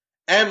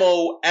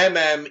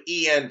 Moment.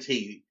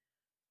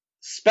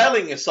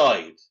 Spelling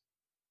aside,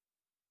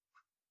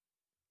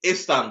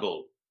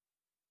 Istanbul,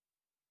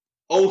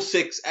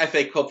 06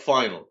 FA Cup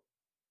final,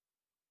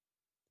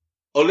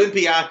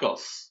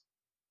 Olympiacos.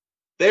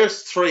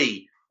 There's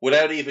three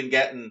without even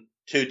getting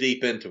too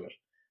deep into it.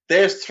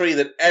 There's three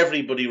that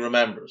everybody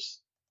remembers.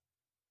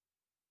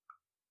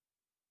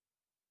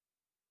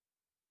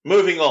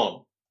 Moving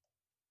on.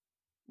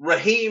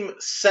 Raheem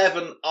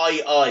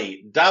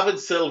 7II. David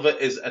Silva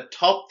is a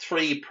top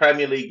 3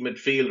 Premier League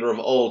midfielder of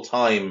all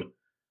time,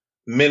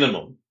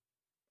 minimum,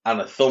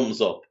 and a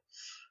thumbs up.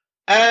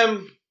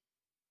 I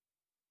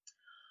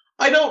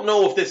don't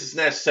know if this is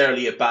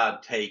necessarily a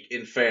bad take,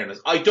 in fairness.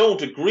 I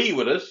don't agree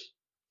with it,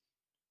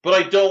 but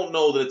I don't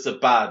know that it's a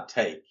bad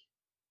take.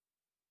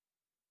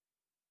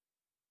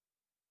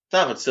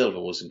 David Silva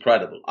was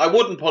incredible. I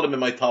wouldn't put him in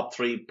my top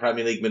 3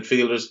 Premier League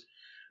midfielders,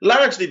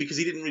 largely because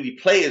he didn't really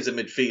play as a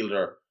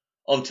midfielder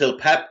until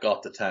Pep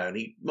got to town.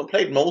 He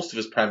played most of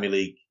his Premier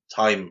League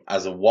time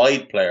as a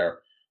wide player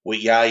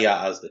with Yaya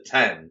as the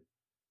 10.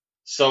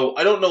 So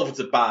I don't know if it's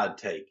a bad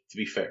take, to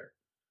be fair.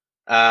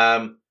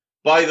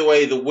 By the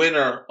way, the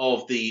winner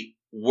of the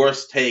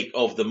worst take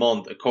of the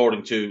month,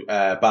 according to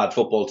Bad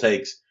Football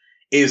Takes,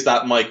 is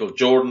that Michael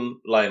Jordan,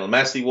 Lionel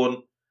Messi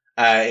one.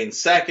 In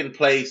second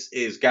place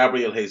is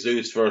Gabriel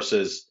Jesus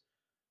versus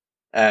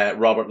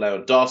Robert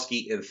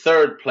Lewandowski. In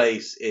third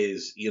place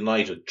is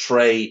United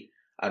Trey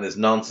and his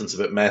nonsense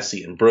about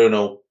Messi and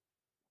Bruno.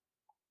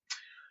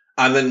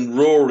 And then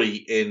Rory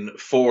in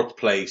fourth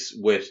place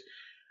with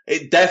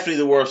definitely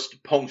the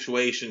worst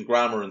punctuation,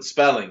 grammar and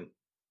spelling.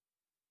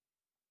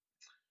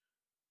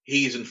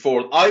 He's in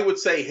fourth. I would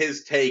say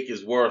his take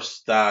is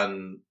worse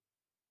than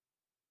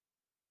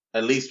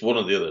at least one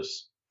of the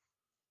others.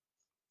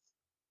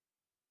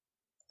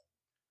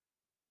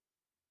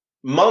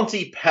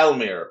 Monty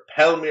Pelmier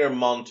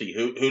Monty,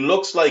 who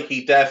looks like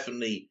he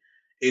definitely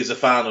is a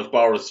fan of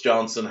Boris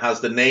Johnson,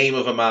 has the name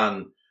of a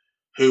man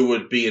who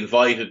would be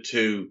invited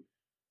to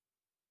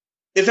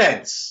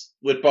events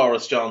with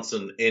Boris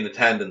Johnson in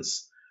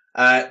attendance.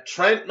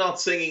 Trent not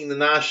singing the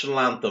national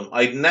anthem.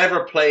 I'd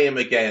never play him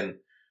again.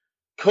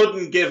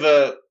 Couldn't give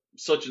a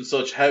such and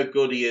such how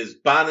good he is.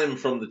 Ban him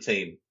from the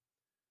team.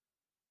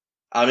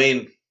 I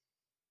mean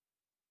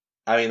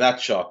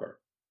that's shocker.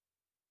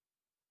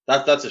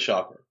 That's a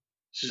shocker.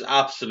 It's just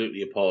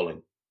absolutely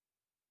appalling.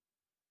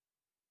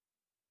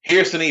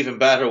 Here's an even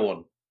better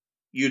one.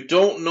 You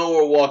don't know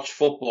or watch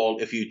football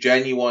if you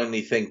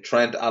genuinely think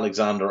Trent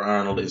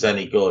Alexander-Arnold is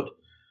any good.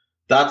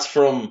 That's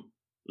from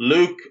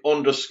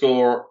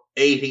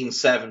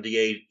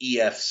Luke_1878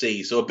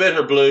 EFC. So a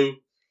bitter blue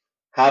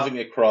having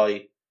a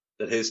cry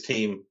that his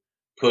team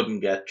couldn't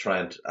get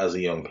Trent as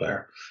a young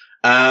player.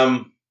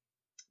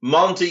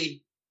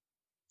 Monty,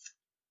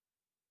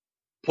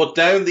 put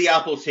down the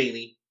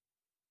Appletini,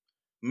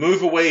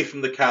 move away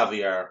from the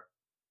caviar,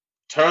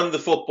 turn the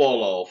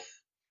football off,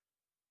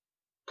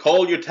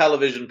 call your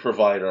television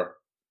provider,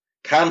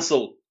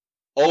 cancel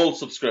all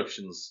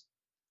subscriptions,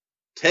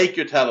 take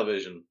your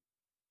television,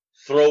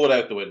 throw it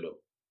out the window.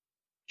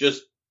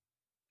 Just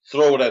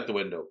throw it out the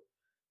window.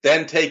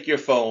 Then take your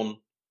phone,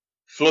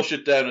 flush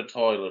it down a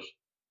toilet,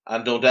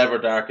 and don't ever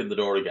darken the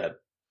door again.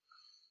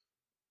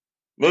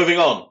 Moving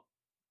on.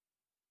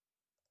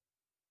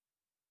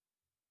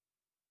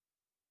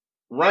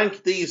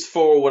 Rank these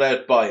four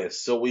without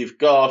bias. So we've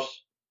got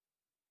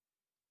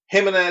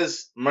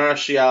Jimenez,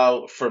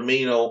 Martial,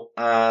 Firmino,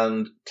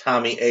 and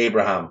Tammy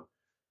Abraham.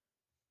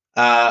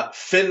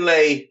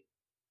 Finlay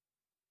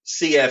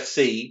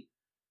CFC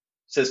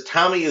says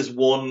Tammy is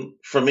 1,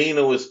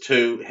 Firmino is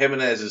 2,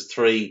 Jimenez is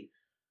 3,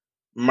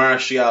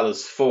 Martial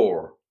is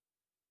 4.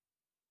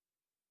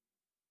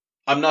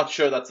 I'm not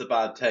sure that's a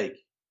bad take.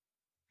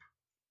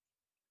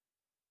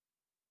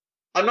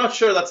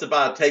 Martial,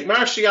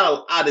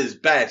 at his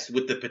best,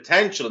 with the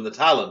potential and the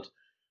talent,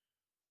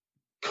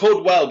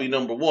 could well be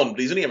number 1, but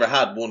he's only ever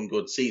had one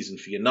good season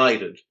for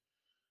United.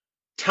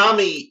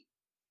 Tammy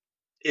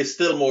is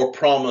still more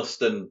promise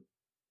than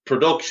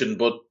production,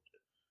 but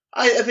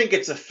I think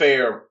that's a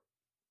fair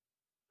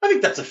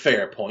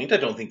point. I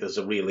don't think there's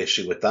a real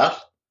issue with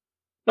that.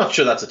 Not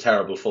sure that's a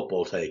terrible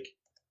football take.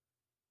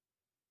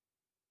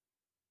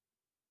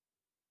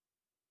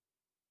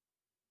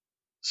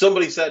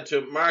 Somebody said to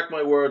him, mark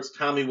my words,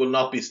 Tammy will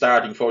not be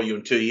starting for you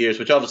in 2 years,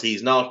 which obviously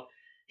he's not.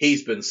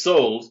 He's been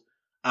sold.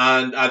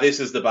 And this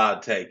is the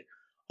bad take.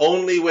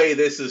 Only way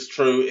this is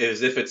true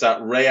is if it's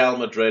at Real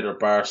Madrid or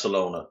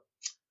Barcelona.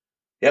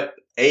 Yep,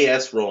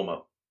 AS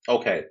Roma.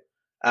 Okay.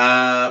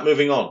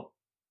 Moving on.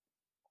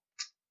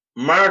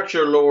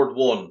 Marcher Lord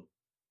 1.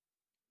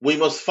 We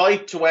must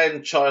fight to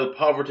end child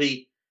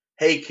poverty.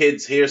 Hey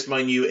kids, here's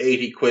my new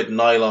 80 quid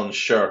nylon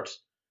shirt.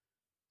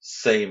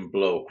 Same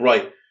bloke.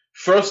 Right.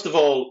 First of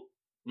all,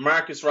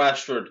 Marcus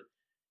Rashford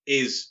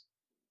is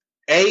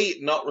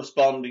not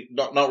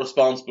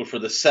responsible for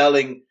the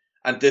selling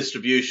and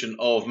distribution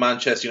of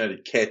Manchester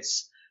United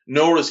kits,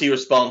 nor is he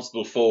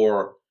responsible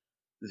for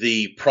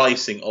the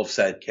pricing of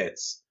said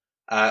kits.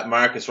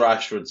 Marcus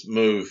Rashford's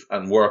move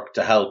and work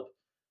to help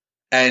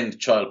end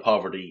child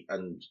poverty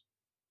and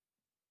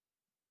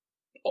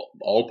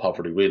all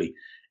poverty really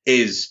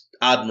is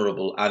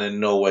admirable and in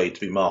no way to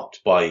be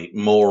mocked by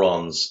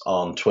morons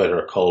on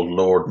Twitter called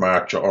Lord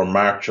Marcher or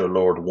Marcher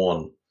Lord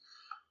 1.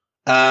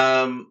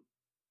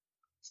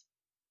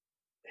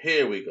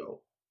 Here we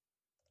go.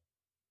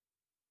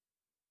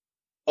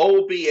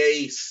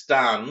 OBA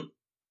Stan.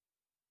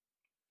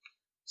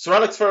 Sir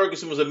Alex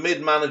Ferguson was a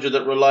mid-manager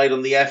that relied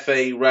on the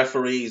FA,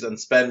 referees and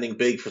spending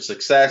big for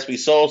success. We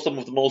saw some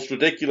of the most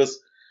ridiculous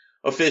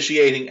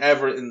officiating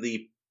ever in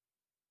the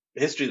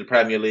history of the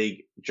Premier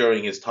League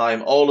during his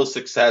time. All his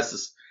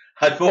successes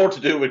had more to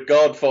do with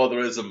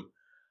godfatherism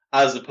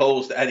as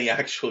opposed to any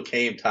actual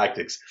game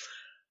tactics.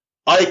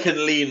 I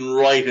can lean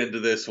right into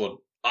this one.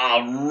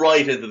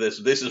 Right into this.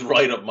 This is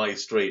right up my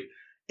street.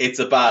 It's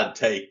a bad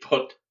take,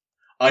 but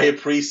I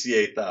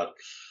appreciate that.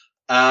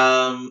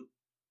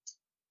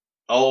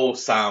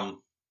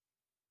 Sam.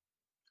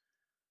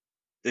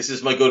 This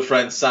is my good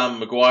friend Sam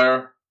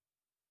Maguire.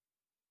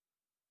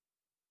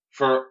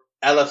 For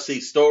LFC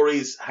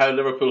Stories, how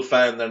Liverpool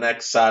found their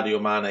next Sadio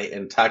Mane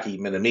in Taki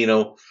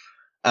Minamino.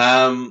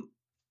 Sam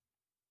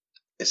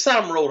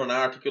wrote an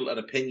article, an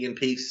opinion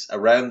piece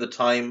around the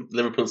time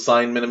Liverpool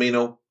signed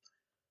Minamino.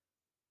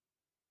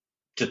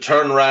 To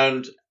turn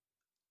around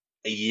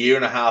a year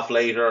and a half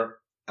later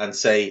and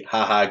say,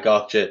 haha,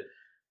 gotcha,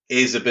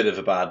 is a bit of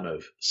a bad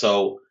move.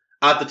 So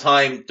at the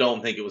time,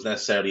 don't think it was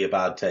necessarily a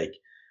bad take.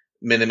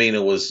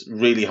 Minamino was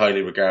really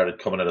highly regarded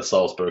coming out of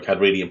Salzburg,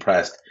 had really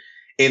impressed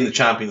in the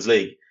Champions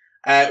League.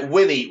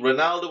 Winnie,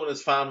 Ronaldo and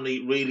his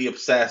family really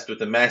obsessed with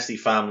the Messi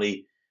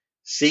family.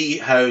 See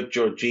how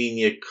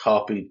Georgina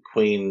copied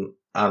Queen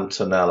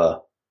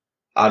Antonella.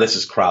 This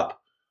is crap.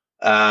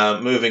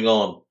 Moving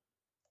on.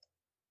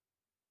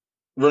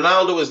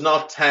 Ronaldo is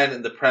not 10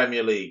 in the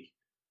Premier League.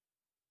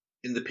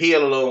 In the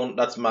PL alone,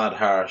 that's mad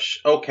harsh.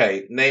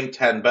 Okay, name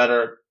 10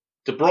 better.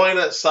 De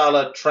Bruyne,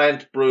 Salah,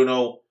 Trent,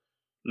 Bruno,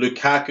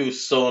 Lukaku,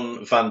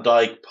 Son, Van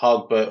Dijk,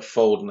 Pogba,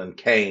 Foden and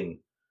Kane.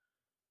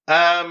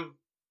 Pogba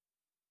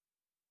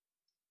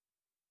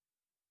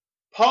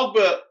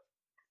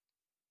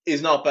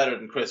is not better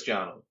than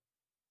Cristiano.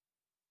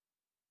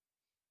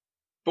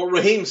 But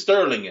Raheem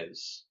Sterling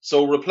is.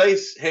 So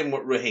replace him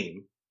with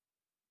Raheem.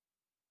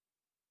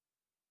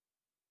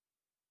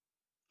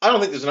 I don't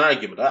think there's an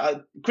argument.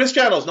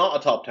 Cristiano's not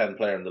a top 10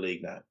 player in the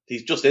league now.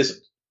 He just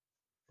isn't.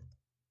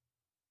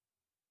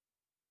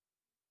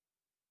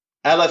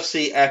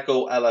 LFC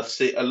Echo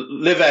LFC,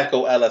 Live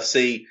Echo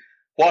LFC.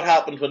 What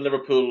happened when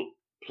Liverpool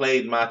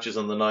played matches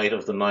on the night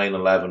of the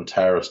 9/11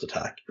 terrorist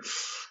attack?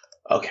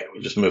 Okay,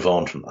 we'll just move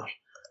on from that.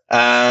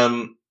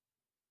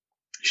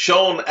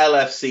 Sean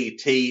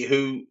LFCT,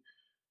 who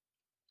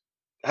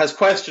has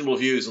questionable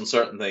views on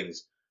certain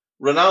things.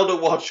 Ronaldo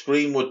watched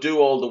Greenwood do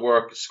all the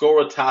work,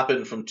 score a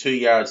tap-in from 2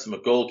 yards from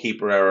a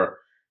goalkeeper error.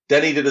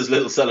 Then he did his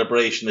little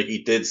celebration like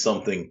he did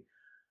something.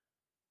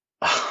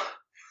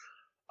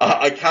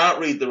 I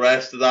can't read the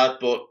rest of that,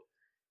 but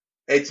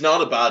it's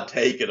not a bad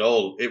take at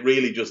all. It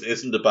really just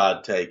isn't a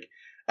bad take.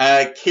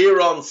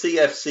 Kieran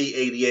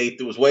CFC88,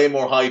 there was way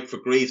more hype for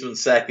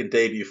Griezmann's second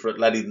debut for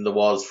Atleti than there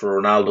was for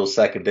Ronaldo's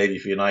second debut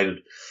for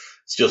United.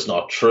 It's just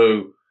not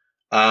true.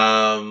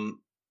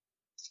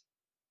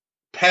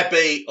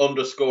 Pepe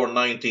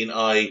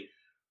 _19i.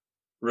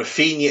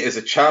 Rafinha is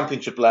a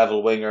championship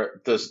level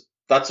winger.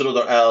 That's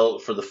another L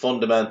for the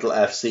fundamental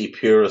FC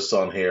purists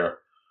on here.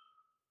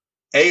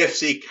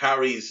 AFC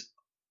Carries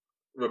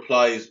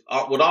replies,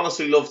 would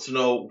honestly love to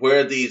know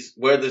where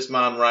this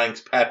man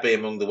ranks Pepe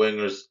among the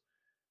wingers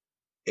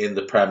in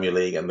the Premier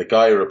League. And the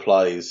guy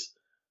replies,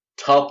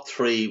 top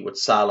 3 with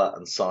Salah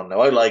and Son. Now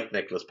I like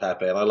Nicolas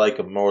Pepe and I like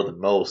him more than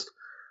most,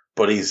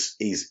 but he's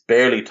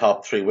barely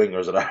top 3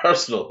 wingers at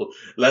Arsenal,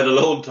 let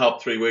alone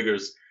top 3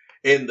 wingers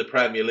in the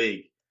Premier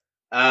League.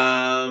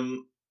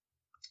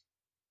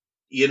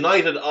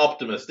 United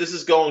Optimist. This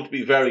is going to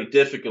be very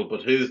difficult,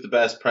 but who's the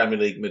best Premier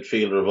League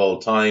midfielder of all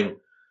time?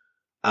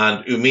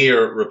 And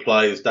Umir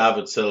replies,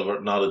 David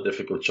Silva. Not a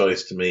difficult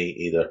choice to me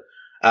either.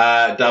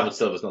 David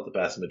Silva is not the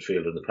best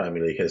midfielder in the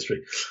Premier League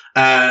history.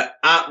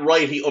 At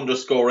righty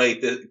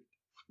 _8, the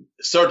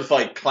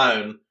certified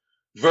clown.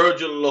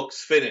 Virgil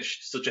looks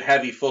finished. Such a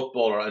heavy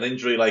footballer. An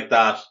injury like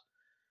that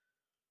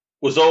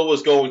was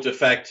always going to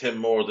affect him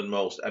more than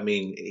most. I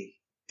mean,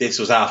 this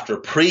was after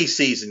a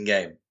pre-season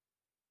game.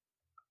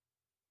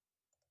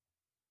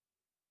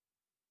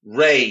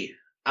 Ray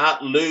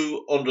at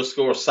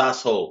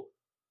Lou_Sasshole.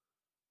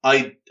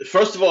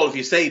 First of all, if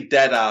you say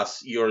dead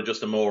ass, you're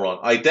just a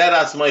moron. Dead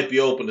ass might be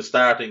open to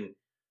starting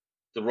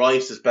the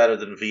Rice is better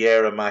than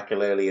Vieira,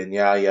 Makelele, and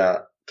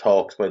Yaya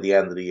talks by the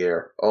end of the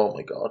year. Oh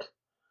my God.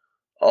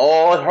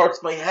 Oh, it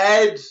hurts my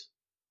head.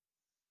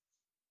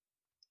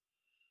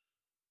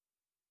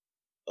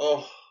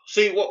 Oh,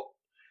 see what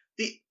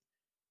the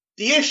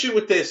issue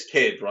with this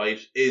kid,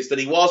 right, is that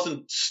he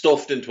wasn't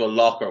stuffed into a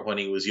locker when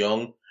he was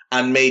young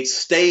and made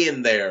stay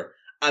in there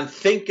and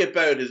think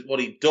about what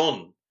he'd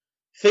done.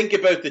 Think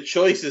about the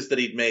choices that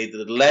he'd made that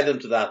had led him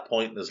to that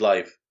point in his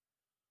life.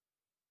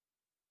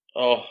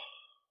 Oh,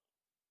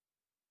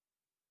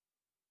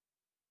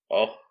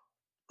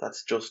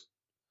 it's just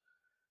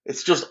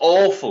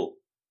awful.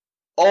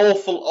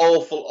 Awful,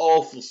 awful,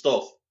 awful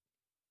stuff.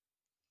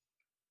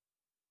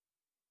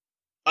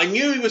 I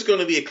knew he was going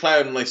to be a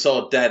clown when I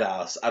saw Dead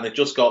Ass, and it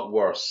just got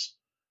worse.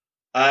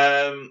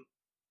 Dani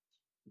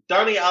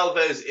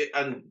Alves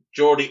and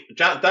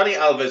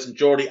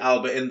Jordi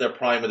Alba in their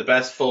prime are the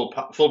best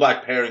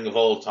fullback pairing of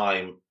all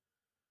time.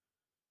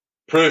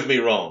 Prove me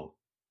wrong.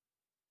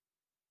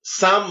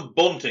 Sam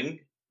Bunting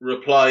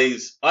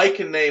replies, I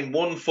can name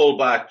one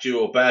fullback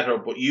duo better,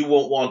 but you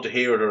won't want to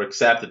hear it or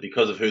accept it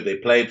because of who they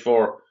played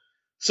for.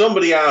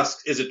 Somebody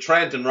asks, is it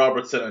Trent and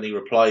Robertson? And he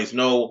replies,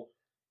 no,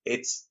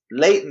 it's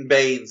Leighton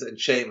Baines and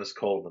Seamus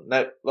Coleman.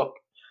 Now, look,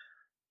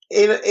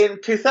 in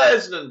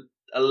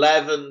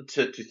 2011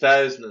 to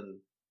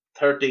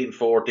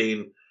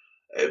 2013-14,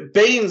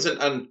 Baines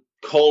and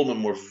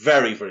Coleman were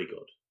very, very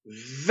good.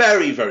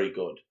 Very, very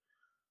good.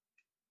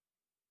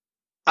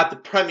 At the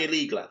Premier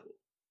League level.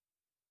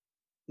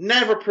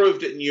 Never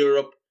proved it in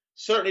Europe.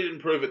 Certainly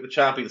didn't prove it in the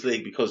Champions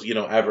League because,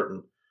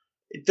 Everton.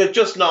 They're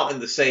just not in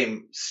the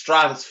same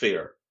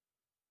stratosphere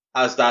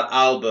as that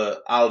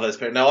Alves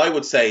pair. Now, I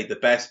would say the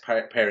best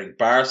pairing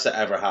Barca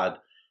ever had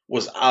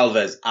was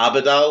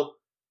Alves-Abidal,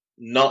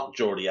 not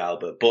Jordi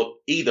Alba. But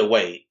either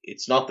way,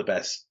 it's not the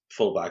best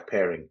fullback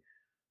pairing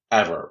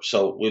ever.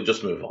 So we'll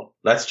just move on.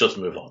 Let's just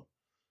move on.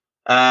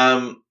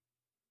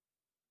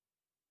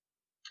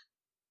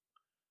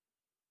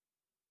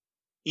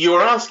 You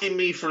were asking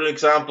me for an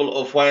example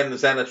of when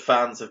Zenit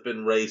fans have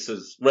been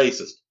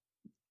racist.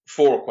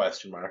 4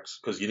 question marks,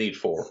 because you need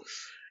 4.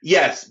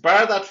 Yes,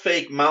 bar that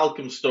fake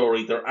Malcolm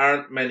story, there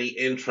aren't many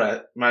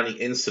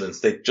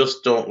incidents. They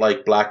just don't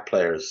like black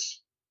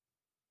players.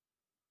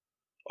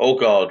 Oh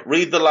God,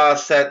 read the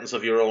last sentence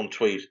of your own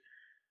tweet.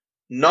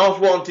 Not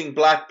wanting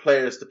black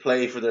players to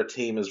play for their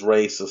team is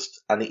racist,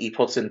 and he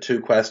puts in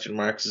 2 question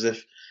marks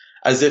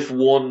as if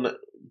one.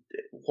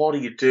 What are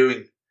you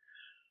doing?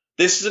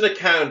 This is an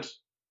account.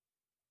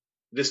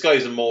 This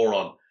guy's a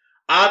moron.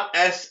 At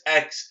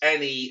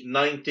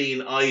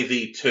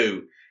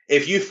SXNE19IV2.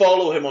 If you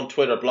follow him on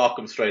Twitter, block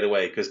him straight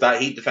away, because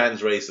he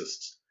defends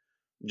racists.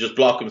 Just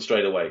block him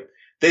straight away.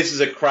 This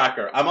is a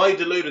cracker. Am I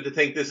deluded to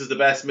think this is the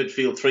best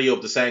midfield trio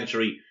of the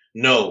century?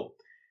 No.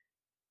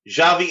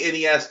 Xavi,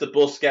 Iniesta,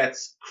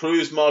 Busquets,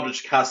 Cruz,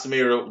 Modric,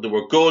 Casemiro, they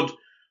were good,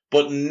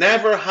 but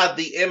never had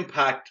the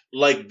impact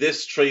like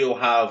this trio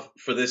have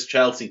for this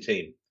Chelsea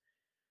team.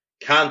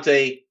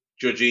 Kante,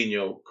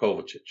 Jorginho,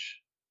 Kovacic.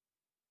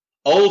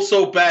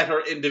 Also better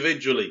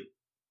individually.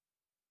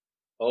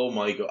 Oh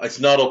my God. It's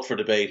not up for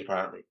debate,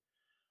 apparently.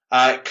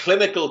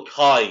 Clinical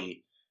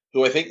Kai,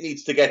 who I think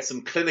needs to get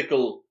some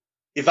clinical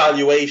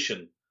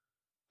evaluation.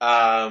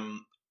 Dear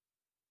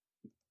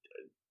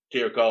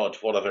God,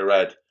 what have I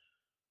read?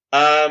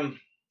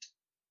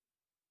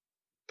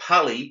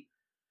 Pally.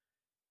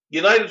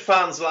 United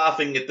fans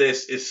laughing at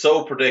this is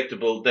so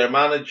predictable. Their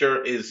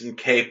manager is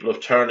incapable of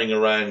turning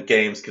around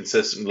games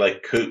consistently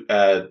like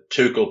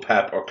Tuchel,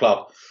 Pep or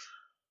Klopp.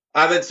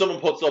 And then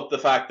someone puts up the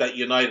fact that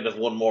United have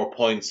won more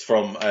points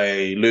from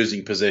a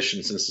losing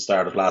position since the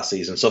start of last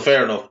season. So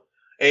fair enough.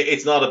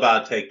 It's not a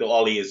bad take, though.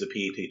 Ollie is a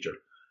PE teacher.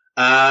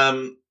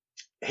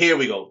 Here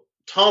we go.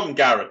 Tom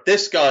Garrett.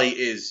 This guy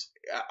is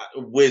a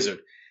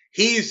wizard.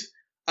 He's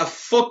a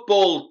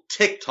football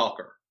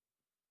TikToker.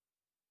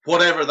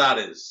 Whatever that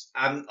is.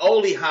 And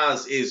all he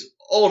has is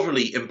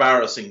utterly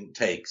embarrassing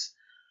takes.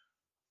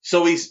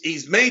 So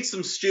he's made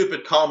some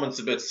stupid comments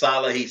about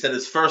Salah. He said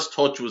his first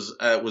touch was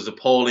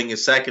appalling.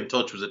 His second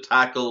touch was a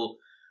tackle.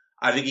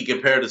 I think he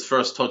compared his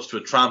first touch to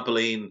a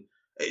trampoline.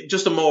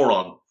 Just a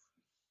moron.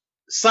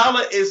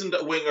 Salah isn't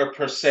a winger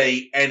per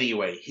se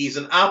anyway. He's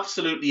an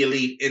absolutely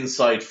elite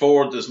inside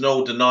forward. There's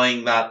no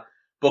denying that.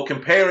 But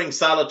comparing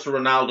Salah to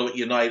Ronaldo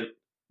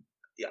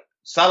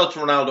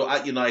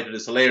at United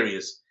is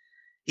hilarious.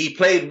 He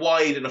played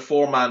wide in a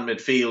 4-man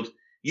midfield.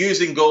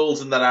 Using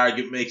goals in that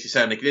argument makes you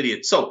sound like an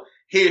idiot. So,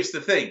 here's the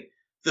thing.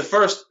 The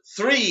first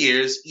 3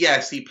 years,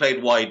 yes, he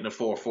played wide in a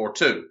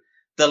 4-4-2.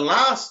 The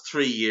last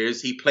 3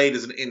 years, he played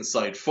as an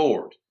inside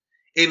forward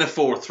in a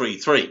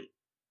 4-3-3.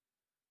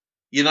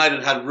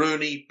 United had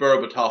Rooney,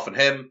 Berbatov and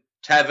him.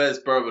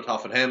 Tevez,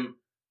 Berbatov and him.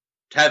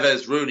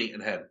 Tevez, Rooney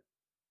and him.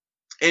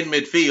 In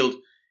midfield,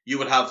 you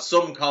would have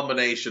some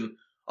combination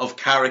of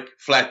Carrick,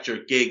 Fletcher,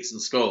 Giggs and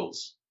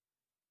Scholes.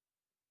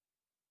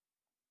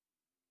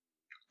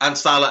 and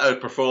Salah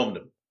outperformed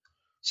him.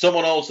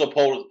 Someone also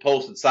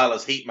posted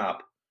Salah's heat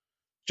map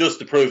just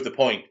to prove the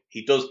point.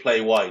 He does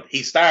play wide.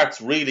 He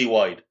starts really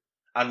wide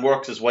and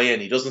works his way in.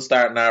 He doesn't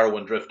start narrow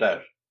and drift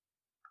out.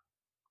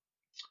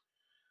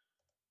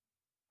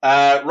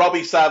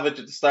 Robbie Savage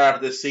at the start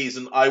of this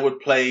season, I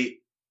would play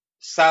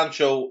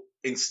Sancho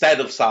instead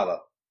of Salah.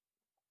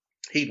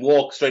 He'd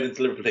walk straight into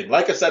the Liverpool team.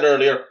 Like I said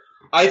earlier,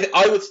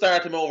 I would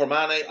start him over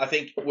Mane. I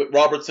think with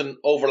Robertson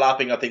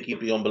overlapping, I think he'd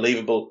be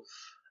unbelievable.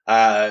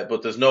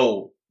 But there's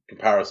no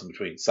comparison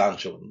between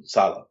Sancho and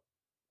Salah.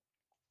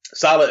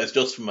 Salah is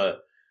just from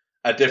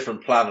a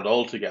different planet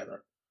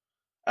altogether.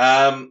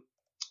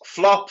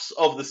 Flops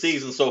of the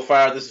season so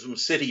far. This is from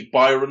City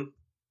Byron.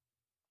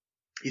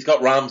 He's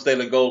got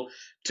Ramsdale in goal.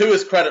 To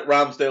his credit,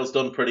 Ramsdale's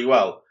done pretty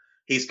well.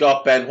 He's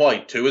got Ben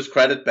White. To his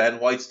credit, Ben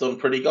White's done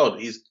pretty good.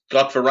 He's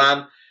got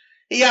Varane.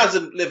 He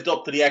hasn't lived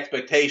up to the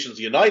expectations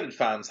United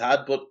fans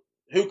had, but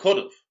who could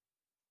have?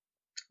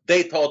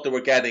 They thought they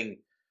were getting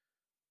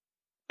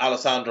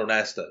Alessandro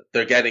Nesta.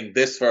 They're getting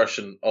this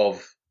version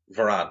of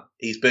Varane.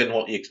 He's been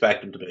what you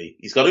expect him to be.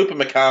 He's got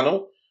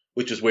Upamecano,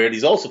 which is weird.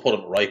 He's also put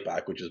him at right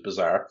back, which is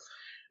bizarre.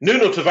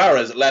 Nuno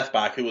Tavares at left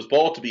back, who was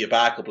bought to be a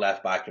backup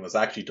left back and has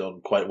actually done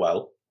quite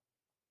well.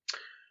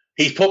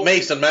 He's put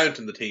Mason Mount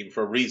in the team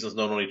for reasons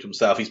known only to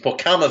himself. He's put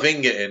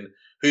Camavinga in,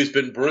 who's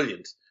been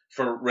brilliant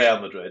for Real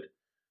Madrid.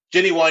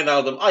 Gini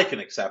Wijnaldum, I can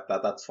accept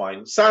that. That's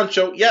fine.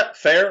 Sancho, yeah,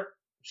 fair.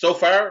 So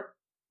far,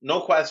 no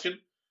question.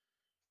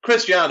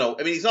 Cristiano,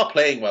 I mean, he's not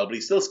playing well, but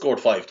he still scored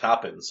 5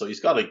 tap-ins, so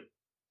he's got to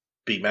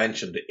be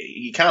mentioned.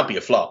 He can't be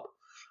a flop.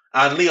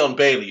 And Leon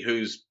Bailey,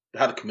 who's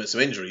had to commit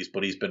some injuries,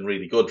 but he's been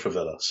really good for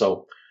Villa.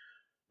 So,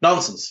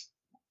 nonsense.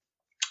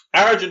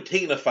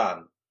 Argentina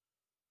fan.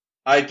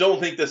 I don't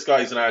think this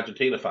guy's an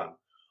Argentina fan.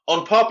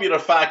 Unpopular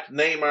fact,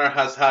 Neymar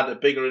has had a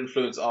bigger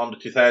influence on the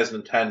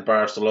 2010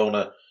 Barca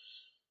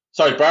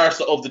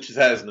of the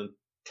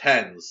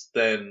 2010s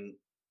than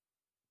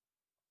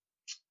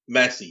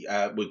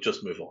Messi. We'll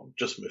just move on.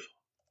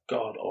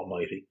 God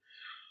almighty.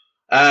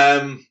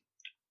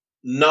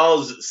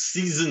 Nos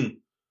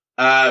season.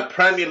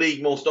 Premier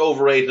League most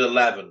overrated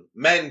 11.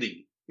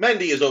 Mendy.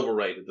 Mendy is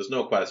overrated. There's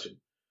no question.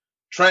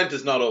 Trent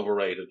is not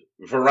overrated.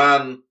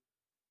 Varane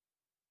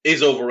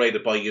is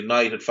overrated by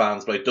United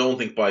fans, but I don't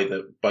think by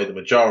the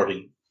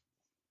majority.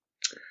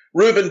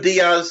 Ruben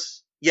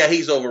Diaz, yeah,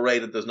 he's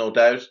overrated. There's no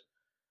doubt.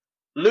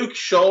 Luke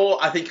Shaw,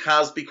 I think,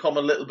 has become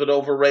a little bit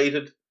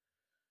overrated.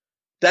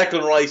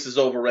 Declan Rice is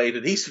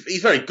overrated. He's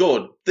very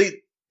good.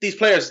 These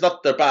players,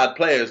 not they're bad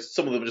players.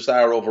 Some of them just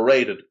are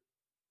overrated.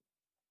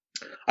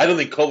 I don't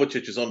think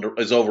Kovacic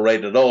is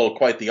overrated at all.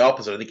 Quite the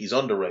opposite. I think he's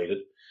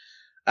underrated.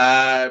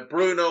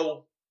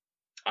 Bruno,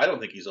 I don't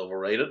think he's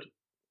overrated.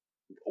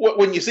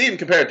 When you see him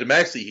compared to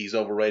Messi, he's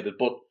overrated.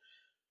 But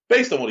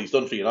based on what he's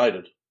done for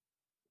United,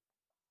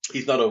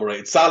 he's not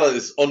overrated. Salah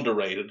is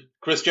underrated.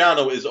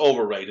 Cristiano is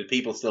overrated.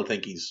 People still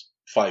think he's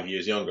 5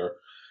 years younger.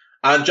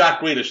 And Jack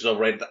Grealish is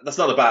overrated. That's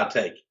not a bad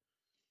take.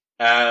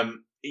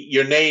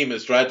 Your name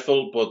is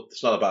dreadful, but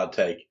it's not a bad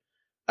take.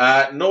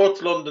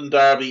 North London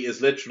Derby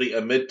is literally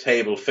a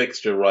mid-table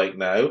fixture right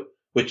now,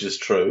 which is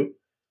true.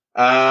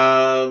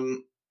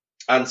 And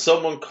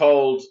someone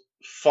called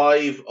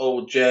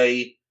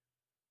 5OJ,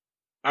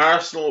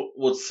 Arsenal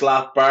would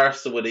slap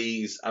Barca with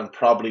ease and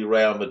probably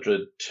Real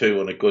Madrid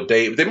too on a good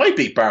day. They might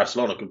beat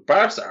Barcelona because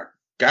Barca are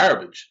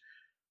garbage.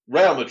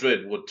 Real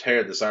Madrid would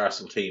tear this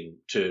Arsenal team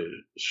to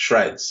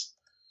shreds.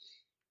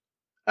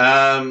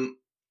 Barlow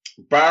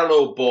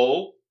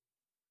Bull.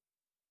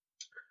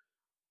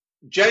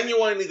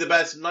 Genuinely the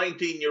best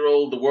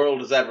 19-year-old the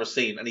world has ever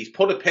seen. And he's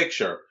put a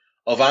picture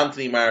of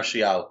Anthony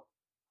Martial.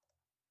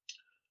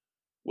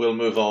 We'll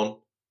move on.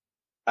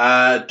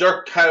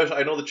 Dirk Kuyt,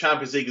 I know the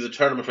Champions League is a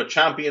tournament for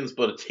champions,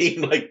 but a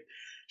team like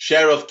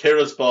Sheriff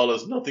Tiraspol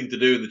has nothing to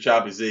do with the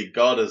Champions League.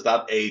 God, has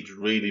that aged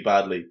really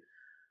badly.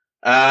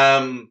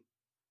 Tom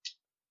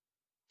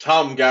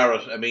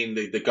Garrett, I mean,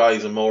 the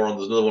guy's a moron.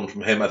 There's another one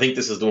from him. I think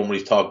this is the one where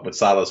he's talking about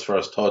Salah's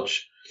first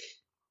touch.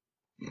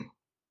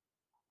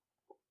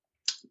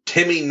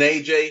 Timmy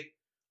Najee,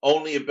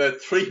 only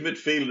about 3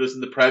 midfielders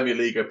in the Premier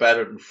League are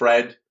better than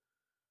Fred.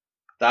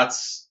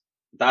 That's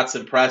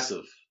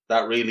impressive.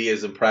 That really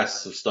is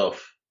impressive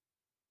stuff.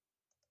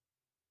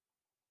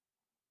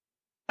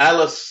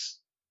 Ellis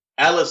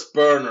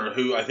Burner,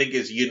 who I think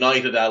is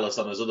United Ellis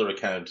on his other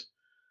account.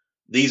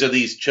 These are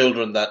these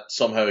children that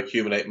somehow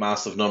accumulate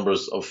massive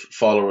numbers of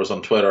followers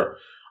on Twitter.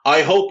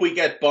 I hope we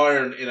get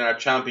Bayern in our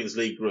Champions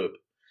League group.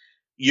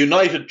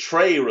 United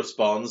Trey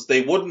responds,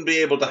 they wouldn't be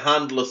able to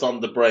handle us on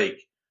the break.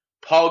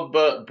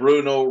 Pogba,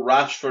 Bruno,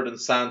 Rashford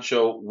and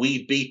Sancho,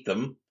 we beat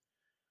them.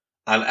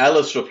 And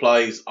Ellis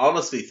replies,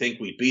 honestly think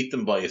we beat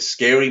them by a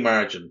scary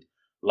margin,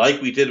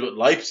 like we did with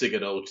Leipzig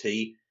at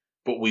OT,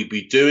 but we'd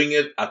be doing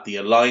it at the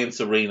Alliance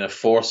Arena,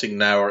 forcing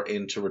Neuer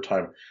into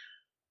retirement.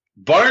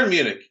 Bayern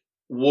Munich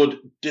would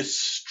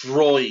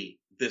destroy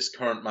this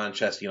current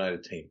Manchester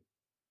United team.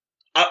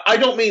 I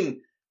don't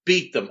mean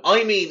beat them.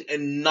 I mean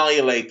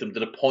annihilate them to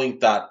the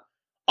point that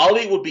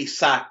Ollie would be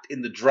sacked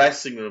in the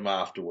dressing room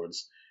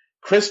afterwards.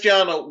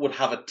 Cristiano would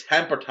have a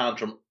temper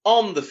tantrum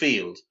on the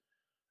field.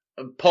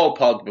 Paul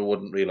Pogba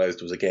wouldn't realise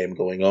there was a game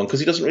going on because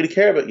he doesn't really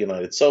care about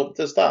United. So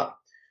there's that.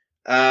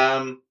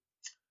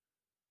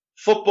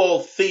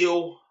 Football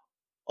Theo,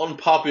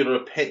 unpopular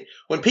opinion.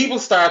 When people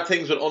start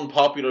things with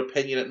unpopular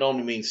opinion, it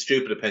normally means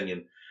stupid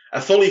opinion.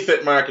 A fully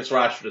fit Marcus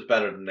Rashford is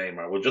better than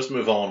Neymar. We'll just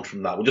move on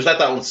from that. We'll just let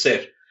that one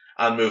sit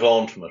and move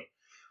on from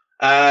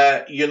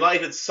it.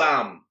 United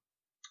Sam.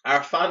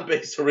 Our fan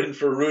base are in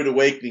for a rude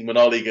awakening when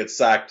Ollie gets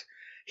sacked.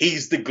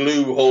 He's the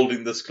glue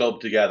holding this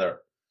club together.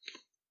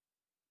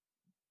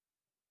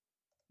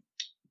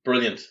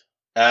 Brilliant.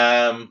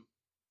 30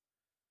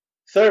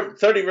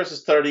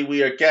 versus 30.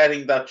 We are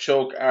getting that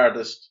choke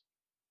artist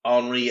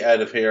Henry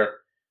out of here.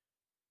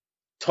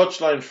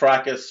 Touchline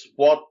fracas.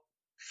 What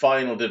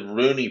final did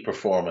Rooney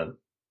perform in?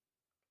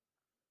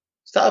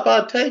 Is that a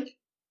bad take?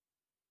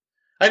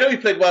 I know he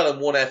played well in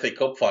one FA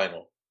Cup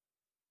final,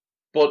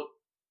 but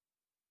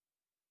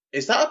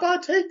is that a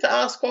bad take to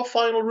ask what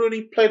final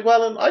Rooney played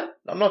well in?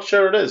 I'm not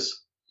sure it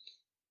is.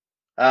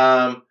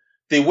 The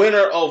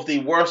winner of the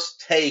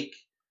worst take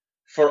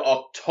for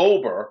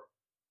October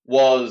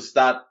was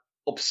that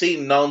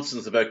obscene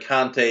nonsense about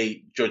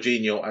Kante,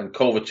 Jorginho and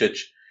Kovacic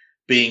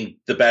being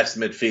the best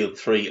midfield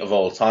three of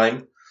all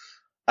time.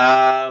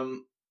 Odefi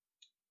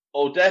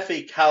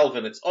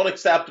Calvin, it's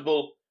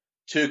unacceptable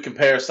to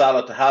compare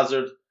Salah to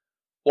Hazard.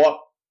 What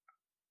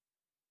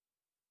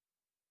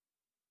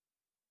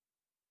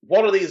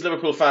are these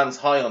Liverpool fans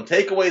high on?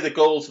 Take away the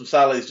goals from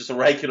Salah, he's just a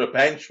regular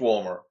bench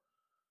warmer.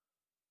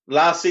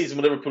 Last season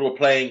when Liverpool were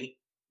playing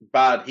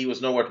bad, he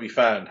was nowhere to be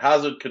found.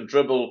 Hazard can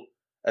dribble,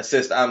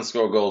 assist and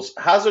score goals.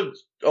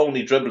 Hazard's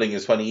only dribbling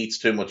is when he eats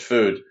too much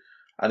food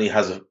and he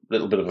has a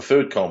little bit of a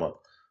food coma.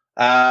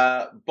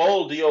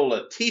 Ball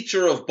Diola,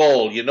 teacher of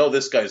ball. You know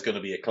this guy's going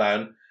to be a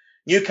clown.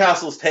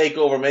 Newcastle's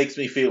takeover makes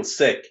me feel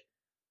sick.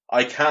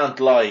 I can't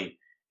lie.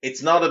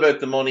 It's not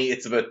about the money,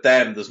 it's about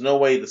them. There's no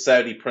way the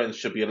Saudi prince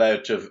should be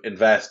allowed to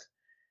invest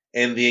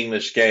in the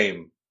English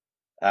game.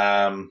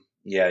 Yeah,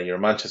 you're a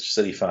Manchester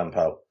City fan,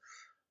 pal.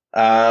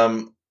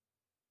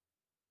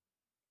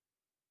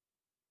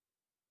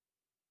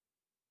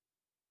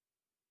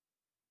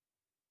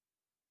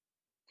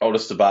 Oh,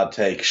 this is a bad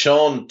take.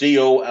 Sean,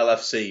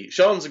 D-O-L-F-C.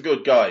 Sean's a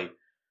good guy.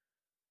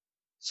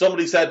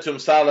 Somebody said to him,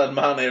 Salah and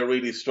Mane are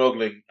really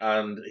struggling,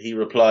 and he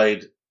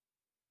replied,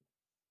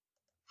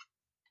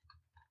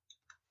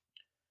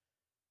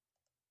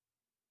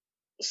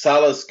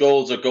 Salah's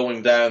goals are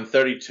going down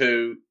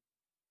 32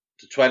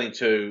 to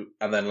 22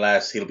 and then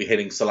less. He'll be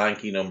hitting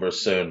Solanke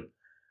numbers soon.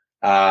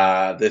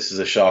 This is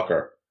a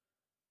shocker.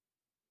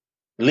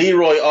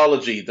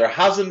 Leroyology. There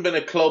hasn't been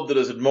a club that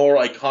has had more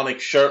iconic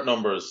shirt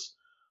numbers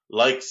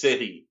like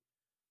City.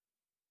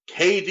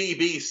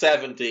 KDB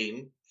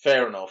 17,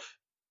 fair enough.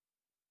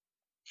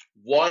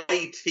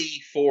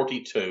 YT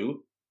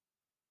 42,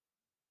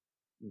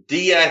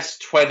 DS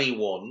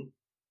 21,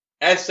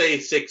 SA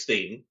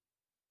 16.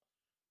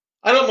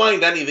 I don't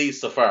mind any of these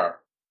so far.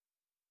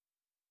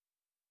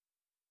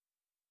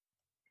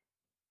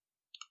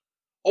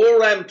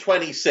 ORM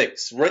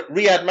 26,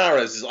 Riyad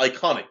Mahrez is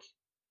iconic.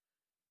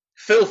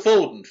 Phil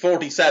Foden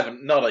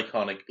 47, not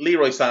iconic.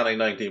 Leroy Sané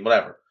 19,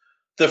 whatever.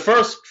 The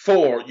first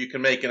four you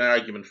can make an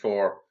argument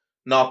for,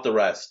 not the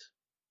rest.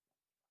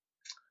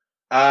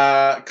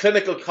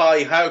 Clinical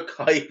Kai, how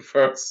Kai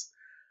Havertz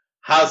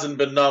hasn't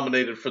been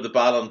nominated for the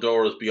Ballon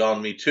d'Or is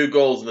beyond me. 2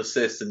 goals and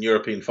assists in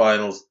European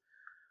finals.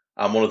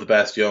 And one of the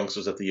best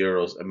youngsters at the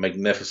Euros.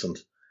 Magnificent.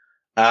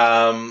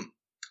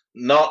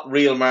 Not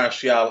real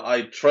Martial.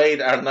 I'd trade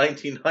our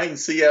 99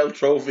 CL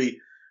trophy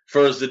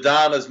for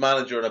Zidane as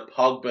manager and a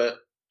Pogba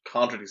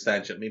contract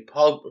extension. I mean,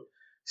 Pogba,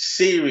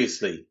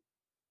 seriously,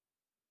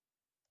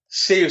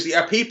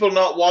 are people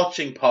not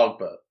watching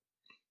Pogba?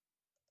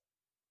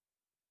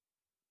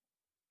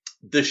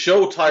 The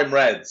Showtime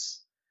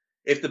Reds.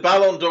 If the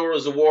Ballon d'Or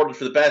is awarded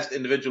for the best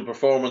individual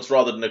performance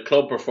rather than a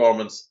club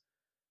performance,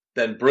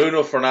 then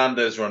Bruno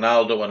Fernandes,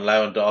 Ronaldo and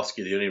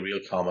Lewandowski are the only real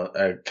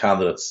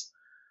candidates.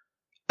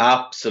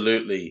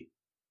 Absolutely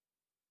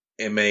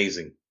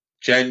amazing.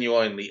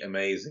 Genuinely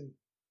amazing.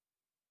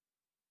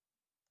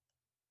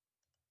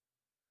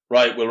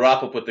 Right, we'll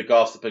wrap up with the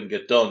gossip and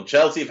get done.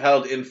 Chelsea have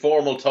held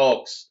informal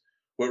talks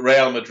with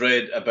Real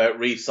Madrid about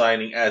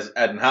re-signing as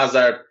Eden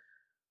Hazard,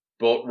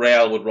 but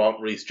Real would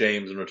want Reece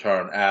James in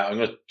return. I'm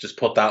going to just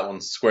put that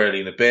one squarely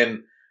in a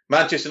bin.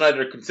 Manchester United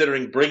are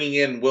considering bringing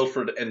in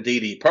Wilfred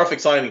Ndidi.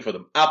 Perfect signing for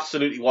them.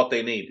 Absolutely what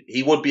they need.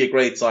 He would be a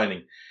great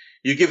signing.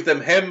 You give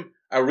them him,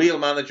 a real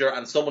manager,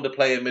 and someone to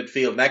play in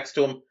midfield next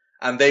to him,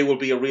 and they will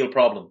be a real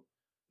problem.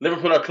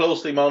 Liverpool are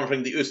closely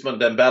monitoring the Ousmane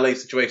Dembele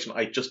situation.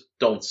 I just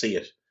don't see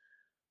it.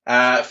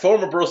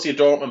 Former Borussia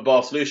Dortmund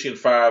boss Lucien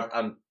Favre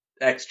and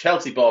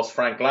ex-Chelsea boss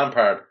Frank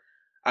Lampard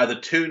are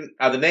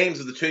the names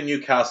of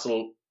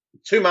the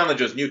two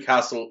managers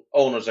Newcastle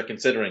owners are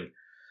considering.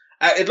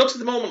 It looks at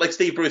the moment like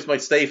Steve Bruce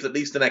might stay for at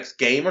least the next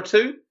game or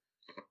two.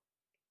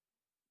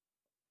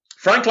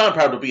 Frank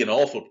Lampard would be an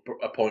awful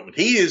appointment.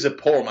 He is a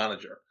poor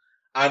manager.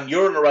 And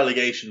you're in a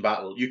relegation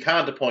battle. You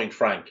can't appoint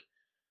Frank.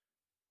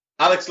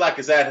 Alex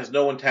Lacazette has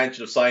no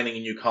intention of signing a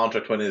new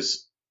contract when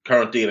his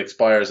current deal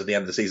expires at the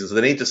end of the season, so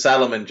they need to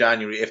sell him in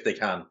January if they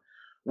can.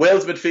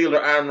 Wales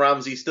midfielder Aaron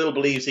Ramsey still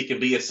believes he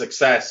can be a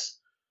success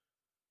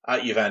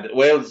at Juventus.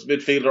 Wales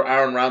midfielder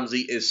Aaron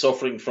Ramsey is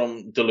suffering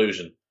from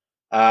delusion.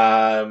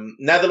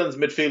 Netherlands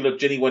midfielder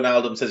Gini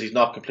Wijnaldum says he's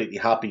not completely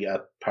happy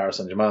at Paris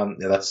Saint-Germain.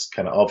 Yeah, that's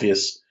kind of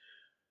obvious.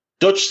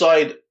 Dutch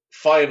side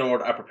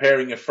Feyenoord are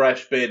preparing a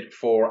fresh bid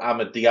for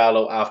Amad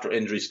Diallo after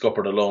injury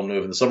scuppered a loan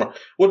move in the summer.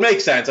 Would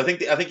make sense. I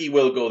think he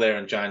will go there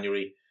in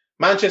January.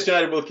 Manchester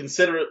United will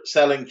consider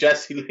selling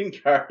Jesse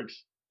Lingard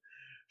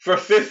for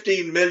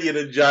 15 million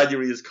in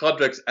January. His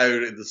contract's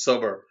out in the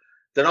summer.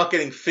 They're not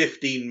getting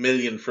 15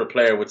 million for a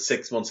player with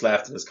 6 months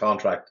left in his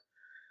contract.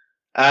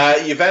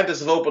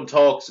 Juventus have opened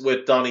talks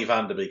with Donny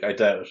van de Beek. I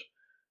doubt it.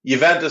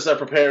 Juventus are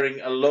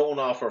preparing a loan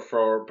offer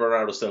for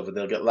Bernardo Silva.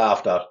 They'll get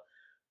laughed at.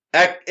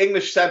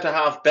 English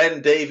centre-half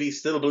Ben Davies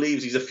still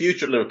believes he's a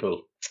future at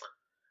Liverpool.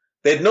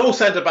 They had no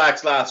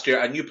centre-backs last year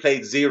and you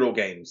played 0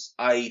 games.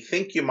 I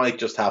think you might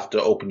just have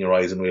to open your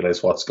eyes and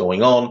realise what's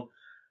going on.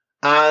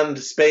 And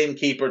Spain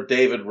keeper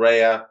David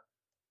Raya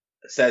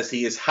says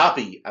he is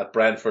happy at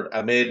Brentford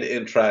amid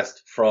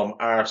interest from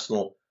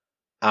Arsenal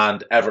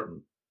and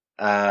Everton.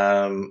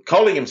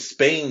 Calling him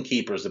Spain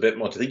keeper is a bit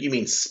much. I think you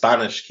mean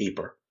Spanish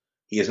keeper.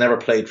 He has never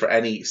played for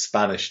any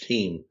Spanish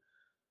team.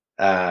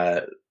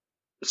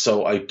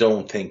 So I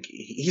don't think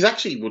he's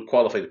actually would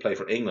qualify to play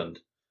for England.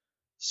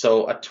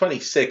 So at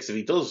 26, if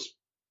he does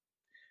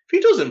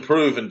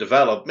improve and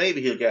develop,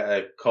 maybe he'll get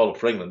a call up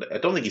for England. I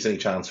don't think he's any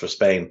chance for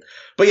Spain.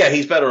 But yeah,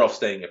 he's better off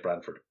staying at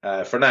Brentford,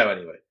 for now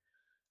anyway.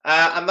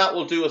 And that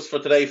will do us for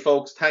today,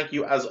 folks. Thank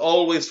you as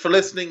always for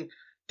listening.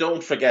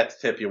 Don't forget to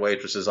tip your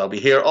waitresses. I'll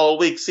be here all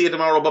week. See you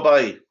tomorrow.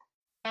 Bye-bye.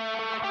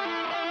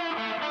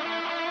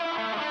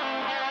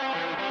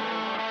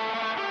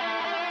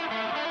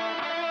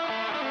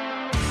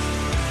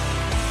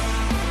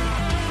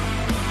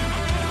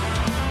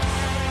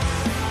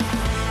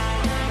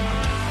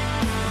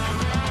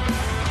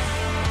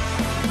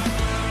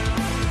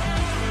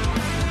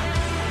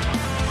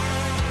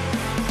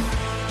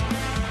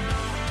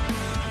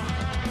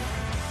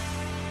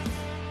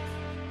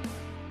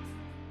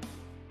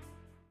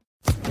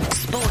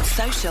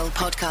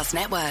 Podcast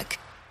Network.